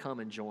welcome to come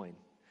and join.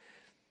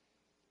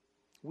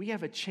 We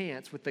have a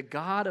chance with the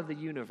God of the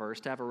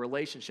universe to have a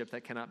relationship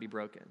that cannot be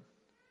broken.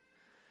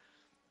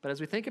 But as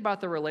we think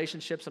about the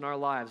relationships in our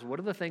lives, what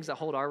are the things that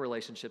hold our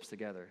relationships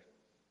together?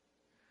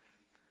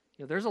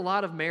 There's a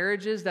lot of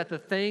marriages that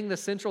the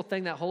central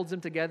thing that holds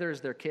them together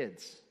is their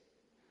kids.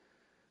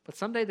 But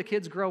someday the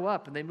kids grow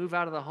up and they move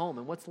out of the home,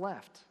 and what's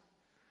left?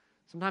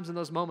 Sometimes in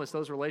those moments,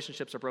 those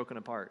relationships are broken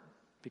apart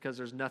because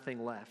there's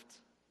nothing left.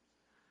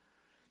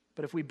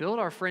 But if we build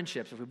our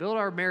friendships, if we build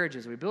our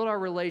marriages, if we build our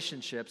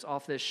relationships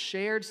off this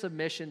shared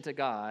submission to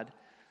God,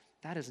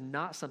 that is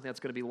not something that's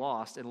going to be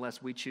lost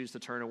unless we choose to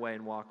turn away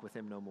and walk with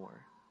him no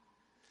more.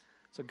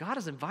 So God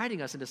is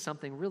inviting us into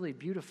something really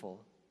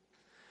beautiful.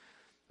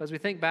 As we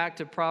think back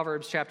to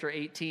Proverbs chapter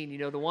 18,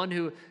 the one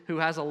who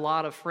has a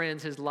lot of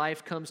friends, his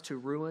life comes to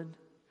ruin.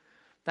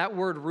 That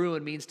word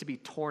ruin means to be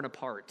torn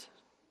apart,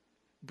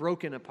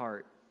 broken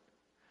apart.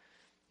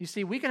 You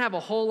see, we can have a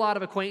whole lot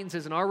of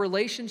acquaintances, and our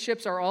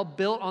relationships are all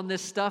built on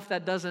this stuff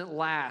that doesn't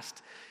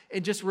last.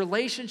 And just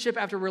relationship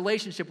after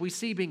relationship, we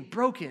see being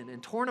broken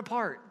and torn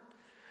apart.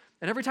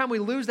 And every time we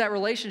lose that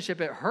relationship,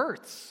 it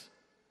hurts.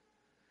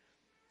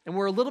 And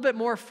we're a little bit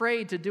more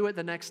afraid to do it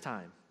the next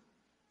time.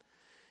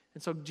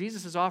 And so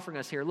Jesus is offering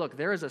us here, look,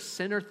 there is a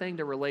center thing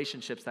to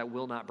relationships that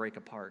will not break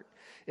apart.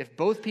 If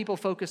both people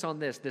focus on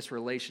this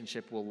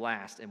relationship will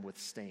last and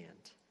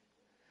withstand.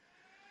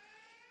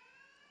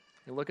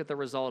 And look at the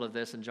result of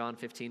this in John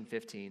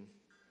 15:15.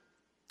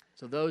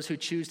 So those who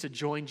choose to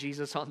join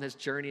Jesus on this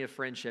journey of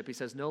friendship, he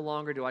says, no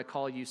longer do I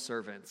call you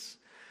servants.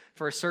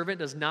 For a servant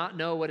does not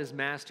know what his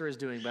master is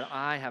doing, but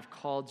I have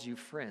called you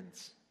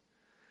friends.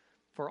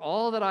 For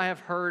all that I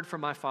have heard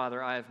from my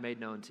Father, I have made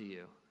known to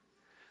you.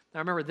 Now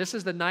remember, this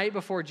is the night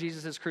before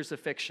Jesus'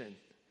 crucifixion.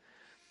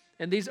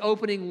 And these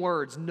opening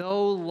words,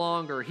 no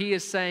longer, he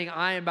is saying,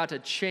 I am about to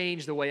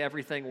change the way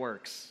everything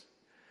works.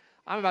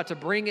 I'm about to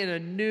bring in a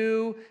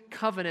new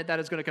covenant that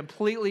is going to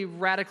completely,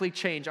 radically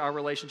change our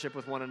relationship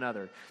with one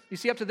another. You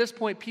see, up to this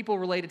point, people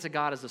related to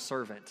God as a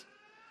servant.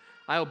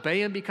 I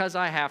obey him because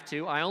I have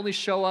to. I only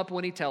show up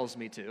when he tells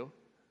me to.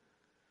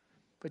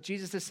 But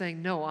Jesus is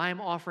saying, no, I am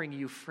offering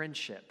you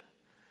friendship.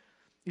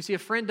 You see, a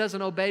friend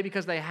doesn't obey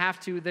because they have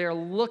to. They're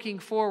looking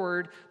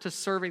forward to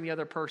serving the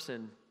other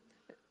person.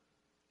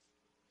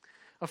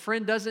 A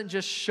friend doesn't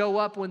just show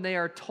up when they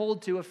are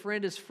told to. A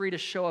friend is free to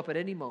show up at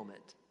any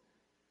moment.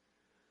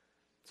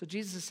 So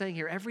Jesus is saying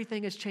here,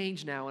 everything has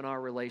changed now in our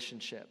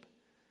relationship.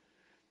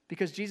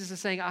 Because Jesus is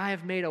saying, I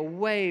have made a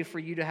way for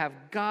you to have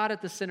God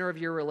at the center of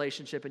your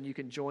relationship, and you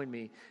can join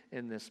me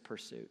in this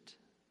pursuit.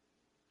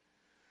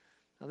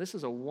 Now, this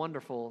is a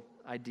wonderful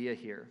idea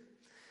here,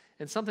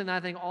 and something that I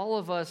think all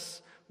of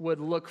us would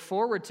look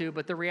forward to,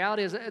 but the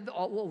reality is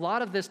a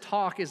lot of this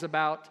talk is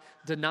about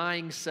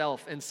denying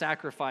self and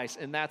sacrifice,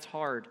 and that's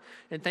hard.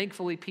 And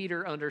thankfully,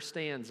 Peter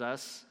understands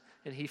us,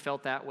 and he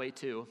felt that way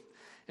too.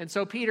 And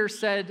so Peter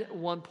said at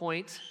one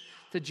point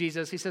to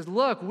Jesus, he says,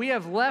 look, we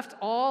have left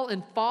all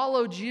and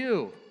followed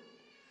you.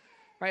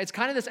 Right? It's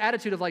kind of this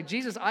attitude of like,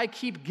 Jesus, I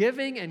keep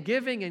giving and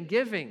giving and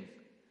giving.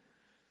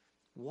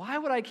 Why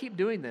would I keep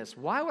doing this?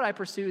 Why would I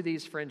pursue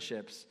these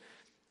friendships?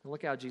 And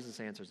look how Jesus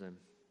answers him.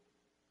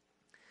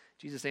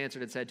 Jesus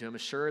answered and said to him,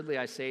 assuredly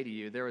I say to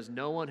you, there is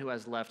no one who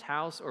has left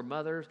house or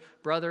mother,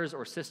 brothers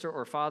or sister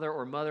or father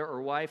or mother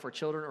or wife or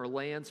children or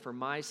lands for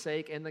my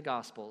sake and the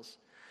gospel's,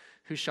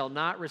 who shall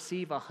not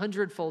receive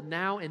 100-fold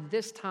now in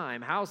this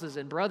time, houses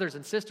and brothers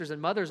and sisters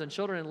and mothers and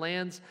children and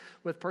lands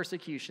with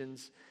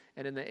persecutions,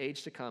 and in the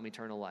age to come,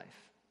 eternal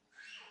life.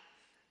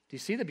 Do you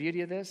see the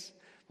beauty of this?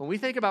 When we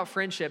think about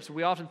friendships,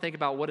 we often think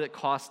about what it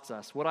costs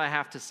us, what I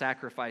have to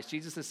sacrifice.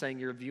 Jesus is saying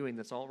you're viewing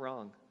this all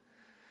wrong.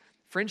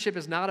 Friendship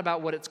is not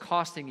about what it's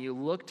costing you.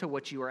 Look to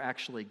what you are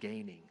actually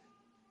gaining.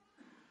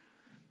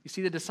 You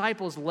see, the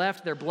disciples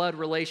left their blood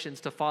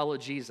relations to follow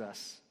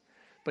Jesus,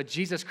 but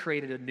Jesus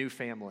created a new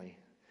family.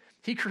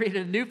 He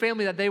created a new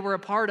family that they were a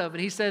part of.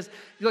 And he says,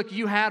 look,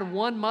 you had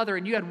one mother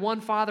and you had one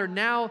father.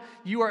 Now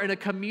you are in a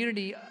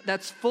community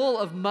that's full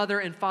of mother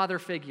and father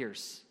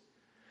figures.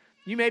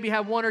 You maybe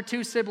have one or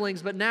two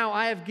siblings, but now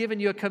I have given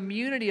you a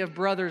community of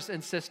brothers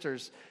and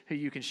sisters who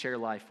you can share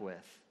life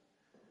with.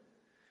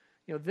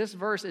 You know, this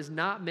verse is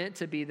not meant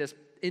to be this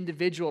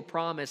individual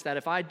promise that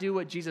if I do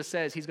what Jesus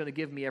says, he's going to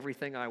give me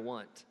everything I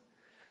want.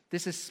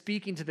 This is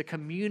speaking to the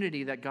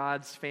community that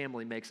God's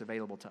family makes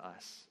available to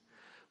us.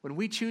 When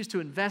we choose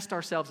to invest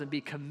ourselves and be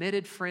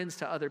committed friends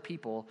to other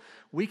people,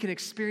 we can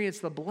experience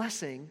the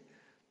blessing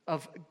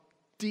of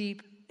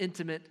deep,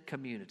 intimate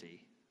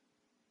community.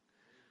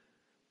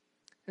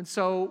 And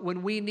so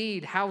when we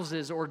need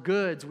houses or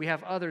goods, we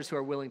have others who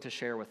are willing to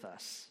share with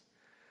us.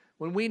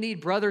 When we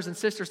need brothers and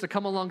sisters to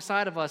come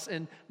alongside of us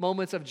in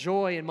moments of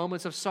joy and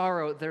moments of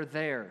sorrow, they're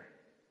there.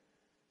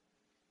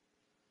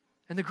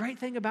 And the great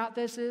thing about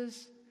this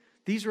is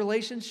these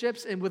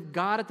relationships and with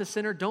God at the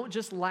center don't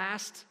just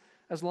last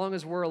as long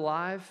as we're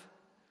alive.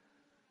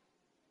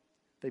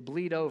 They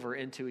bleed over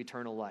into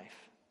eternal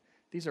life.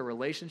 These are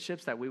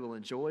relationships that we will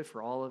enjoy for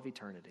all of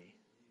eternity.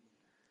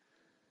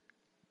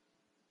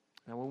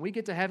 Now, when we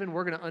get to heaven,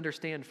 we're going to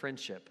understand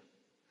friendship.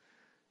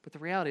 But the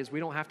reality is we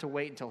don't have to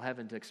wait until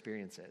heaven to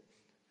experience it.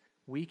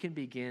 We can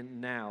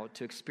begin now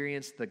to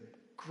experience the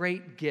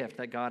great gift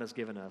that God has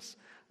given us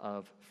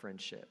of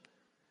friendship.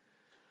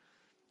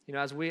 You know,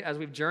 as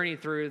we've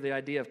journeyed through the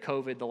idea of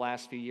COVID the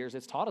last few years,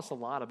 it's taught us a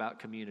lot about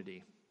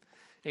community.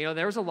 You know,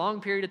 there was a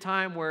long period of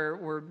time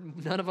where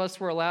none of us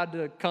were allowed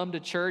to come to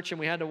church and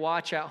we had to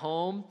watch at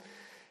home.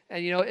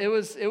 And, you know, it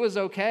was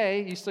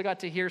okay. You still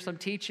got to hear some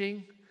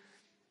teaching.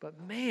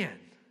 But man,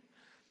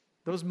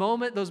 those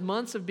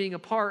months of being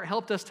apart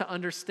helped us to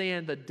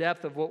understand the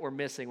depth of what we're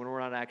missing when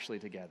we're not actually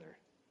together.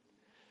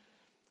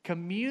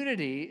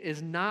 Community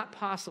is not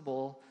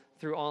possible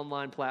through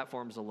online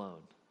platforms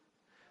alone.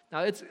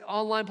 Now,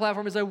 online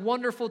platform is a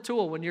wonderful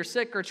tool. When you're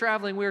sick or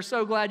traveling, we are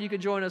so glad you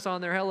could join us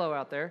on there. Hello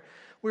out there.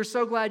 We're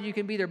so glad you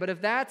can be there. But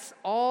if that's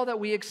all that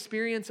we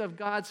experience of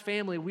God's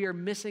family, we are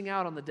missing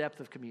out on the depth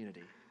of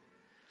community.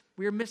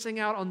 We are missing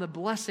out on the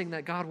blessing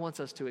that God wants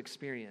us to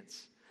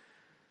experience.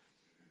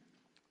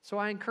 So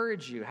I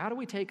encourage you, how do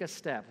we take a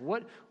step?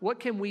 What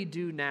can we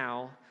do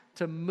now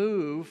to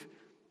move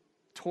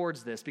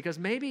towards this? Because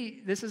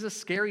maybe this is a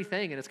scary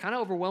thing and it's kind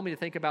of overwhelming to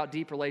think about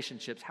deep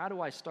relationships. How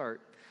do I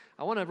start?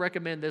 I want to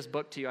recommend this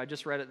book to you. I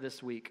just read it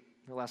this week,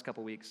 the last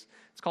couple weeks.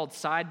 It's called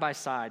Side by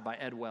Side by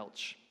Ed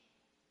Welch.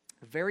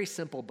 A very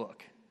simple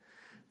book.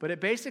 But it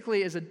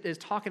basically is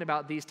talking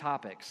about these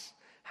topics.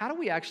 How do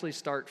we actually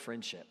start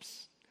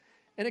friendships?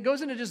 And it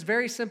goes into just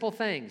very simple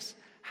things.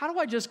 How do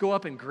I just go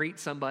up and greet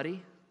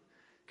somebody?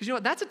 Because you know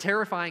what, that's a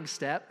terrifying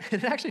step.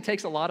 And it actually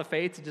takes a lot of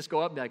faith to just go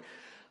up and be like,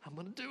 I'm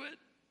going to do it.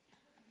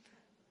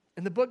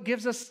 And the book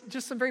gives us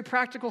just some very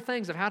practical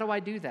things of how do I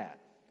do that?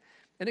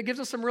 And it gives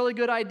us some really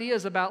good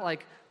ideas about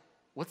like,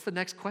 what's the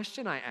next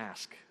question I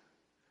ask?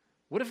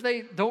 What if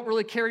they don't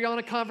really carry on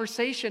a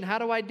conversation? How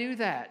do I do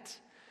that?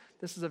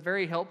 This is a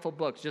very helpful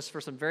book just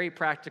for some very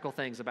practical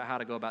things about how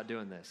to go about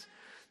doing this.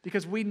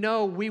 Because we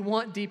know we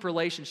want deep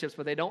relationships,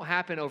 but they don't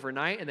happen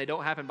overnight and they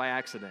don't happen by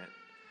accident.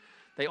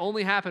 They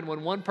only happen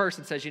when one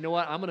person says, you know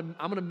what, I'm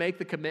gonna make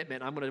the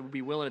commitment. I'm gonna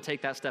be willing to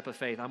take that step of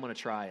faith. I'm gonna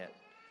try it.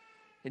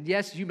 And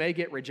yes, you may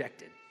get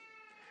rejected.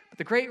 But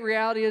the great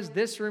reality is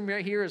this room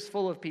right here is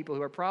full of people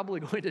who are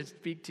probably going to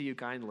speak to you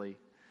kindly.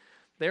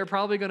 They're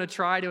probably going to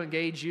try to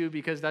engage you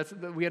because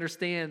we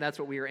understand that's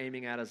what we are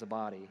aiming at as a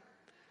body.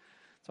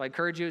 So I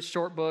encourage you,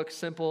 short book,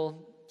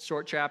 simple,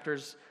 short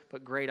chapters,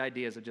 but great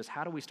ideas of just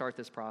how do we start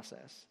this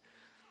process.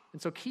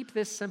 And so keep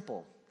this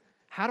simple.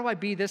 How do I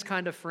be this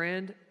kind of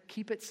friend?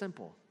 Keep it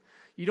simple.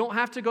 You don't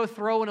have to go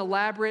throw an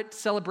elaborate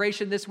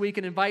celebration this week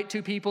and invite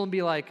 2 people and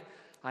be like,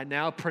 I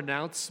now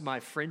pronounce my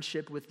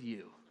friendship with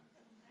you,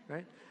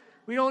 right?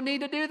 We don't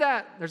need to do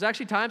that. There's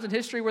actually times in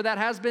history where that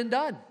has been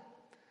done.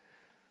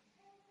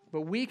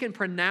 But we can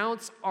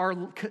pronounce our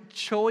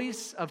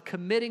choice of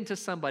committing to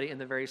somebody in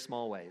the very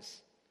small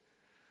ways.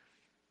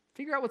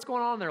 Figure out what's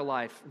going on in their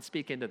life and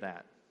speak into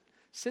that.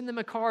 Send them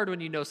a card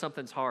when you know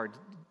something's hard.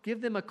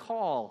 Give them a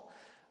call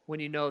when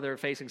you know they're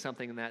facing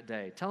something in that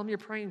day. Tell them you're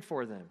praying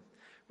for them.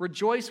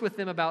 Rejoice with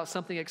them about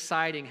something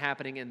exciting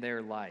happening in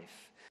their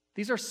life.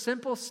 These are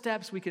simple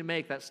steps we can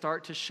make that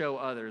start to show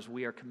others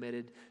we are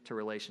committed to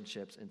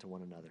relationships and to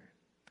one another.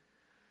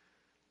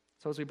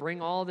 So as we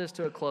bring all this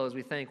to a close,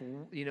 we think,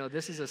 you know,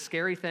 this is a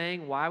scary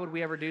thing. Why would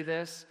we ever do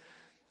this?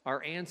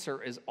 Our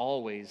answer is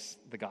always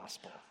the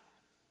gospel.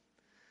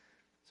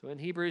 So in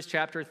Hebrews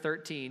chapter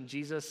 13,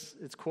 Jesus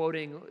is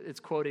quoting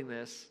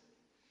this.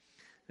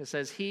 It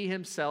says, He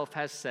himself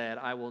has said,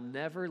 I will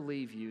never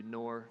leave you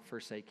nor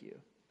forsake you.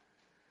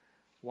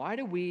 Why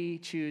do we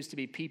choose to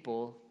be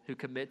people who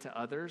commit to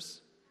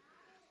others?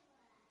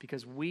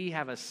 Because we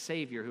have a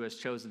Savior who has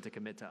chosen to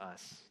commit to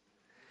us.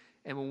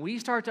 And when we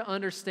start to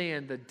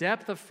understand the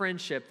depth of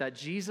friendship that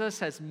Jesus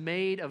has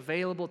made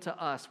available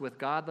to us with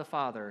God the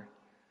Father,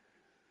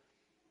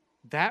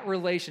 that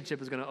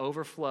relationship is going to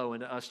overflow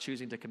into us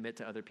choosing to commit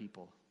to other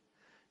people.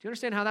 Do you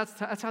understand how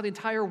that's how the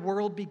entire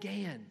world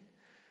began?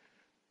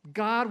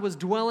 God was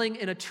dwelling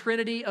in a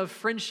trinity of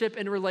friendship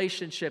and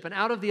relationship, and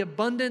out of the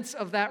abundance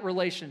of that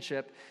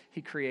relationship,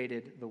 He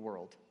created the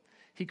world.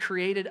 He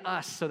created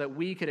us so that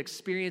we could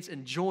experience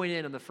and join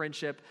in on the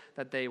friendship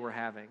that they were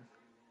having.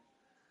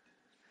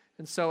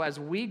 And so as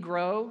we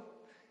grow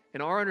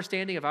in our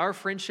understanding of our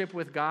friendship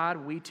with God,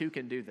 we too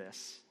can do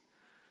this.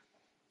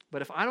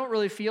 But if I don't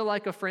really feel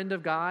like a friend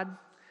of God,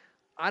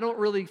 I don't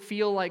really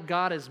feel like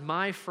God is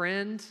my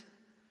friend,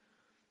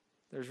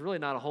 there's really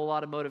not a whole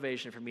lot of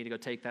motivation for me to go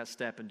take that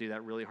step and do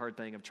that really hard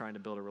thing of trying to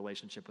build a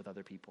relationship with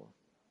other people.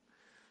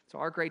 So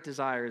our great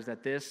desire is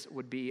that this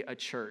would be a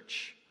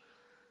church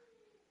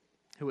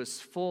who is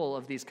full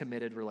of these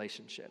committed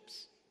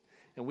relationships.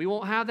 And we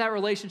won't have that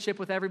relationship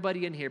with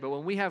everybody in here, but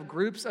when we have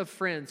groups of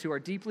friends who are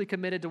deeply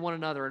committed to one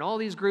another, and all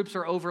these groups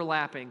are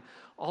overlapping,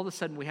 all of a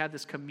sudden we have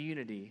this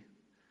community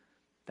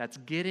that's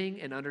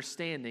getting and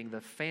understanding the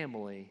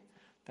family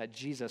that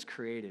Jesus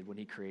created when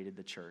He created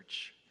the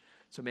church.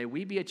 So may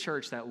we be a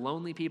church that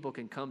lonely people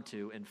can come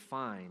to and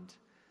find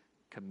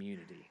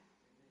community.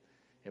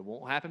 It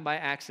won't happen by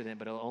accident,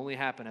 but it'll only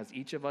happen as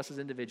each of us as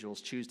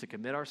individuals choose to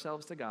commit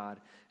ourselves to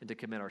God and to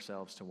commit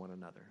ourselves to one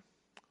another.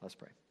 Let's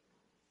pray.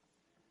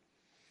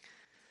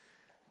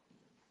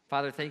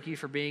 Father, thank you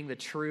for being the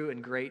true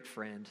and great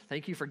friend.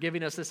 Thank you for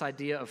giving us this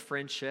idea of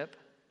friendship.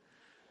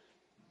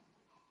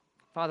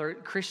 Father,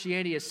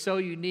 Christianity is so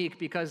unique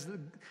because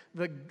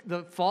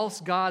the false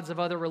gods of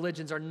other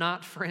religions are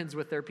not friends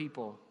with their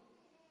people.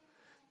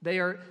 They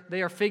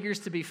are figures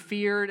to be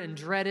feared and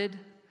dreaded.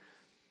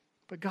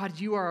 But God,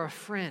 you are a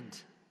friend.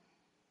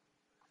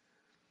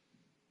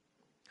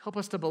 Help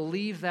us to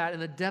believe that in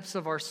the depths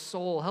of our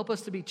soul. Help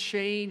us to be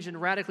changed and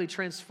radically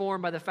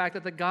transformed by the fact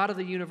that the God of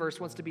the universe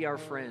wants to be our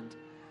friend.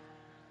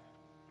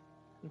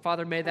 And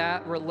Father, may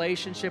that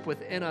relationship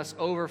within us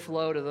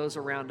overflow to those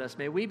around us.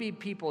 May we be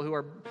people who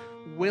are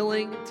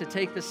willing to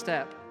take the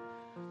step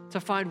to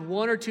find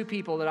 1 or 2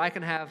 people that I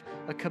can have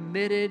a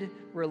committed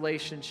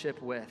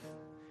relationship with.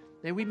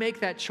 May we make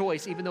that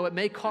choice, even though it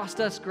may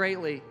cost us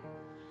greatly.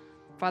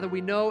 Father,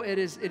 we know it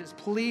is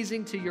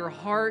pleasing to your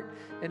heart,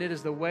 and it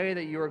is the way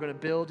that you are going to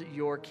build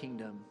your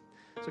kingdom.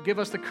 So give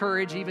us the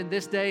courage even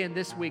this day and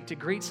this week to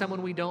greet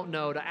someone we don't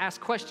know, to ask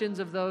questions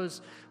of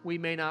those we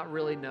may not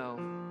really know.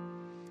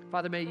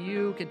 Father, may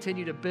you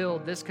continue to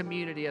build this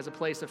community as a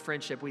place of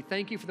friendship. We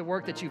thank you for the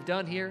work that you've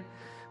done here.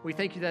 We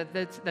thank you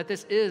that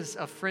this is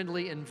a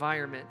friendly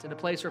environment and a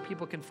place where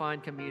people can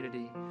find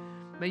community.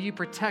 May you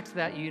protect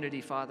that unity,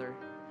 Father.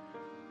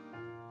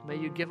 May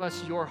you give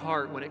us your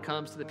heart when it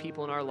comes to the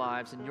people in our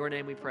lives. In your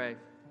name we pray.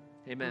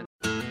 Amen.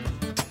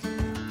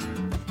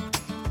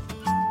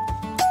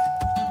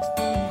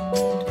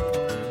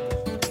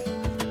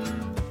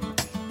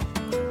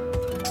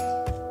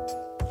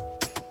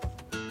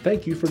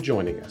 Thank you for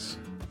joining us.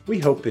 We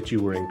hope that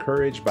you were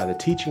encouraged by the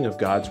teaching of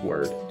God's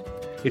Word.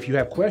 If you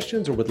have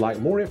questions or would like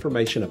more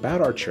information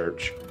about our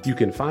church, you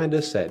can find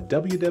us at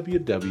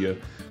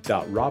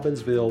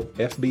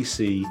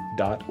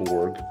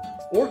www.robbinsvillefbc.org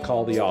or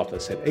call the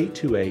office at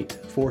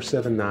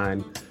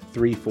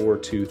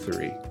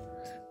 828-479-3423.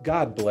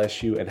 God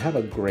bless you and have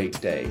a great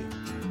day.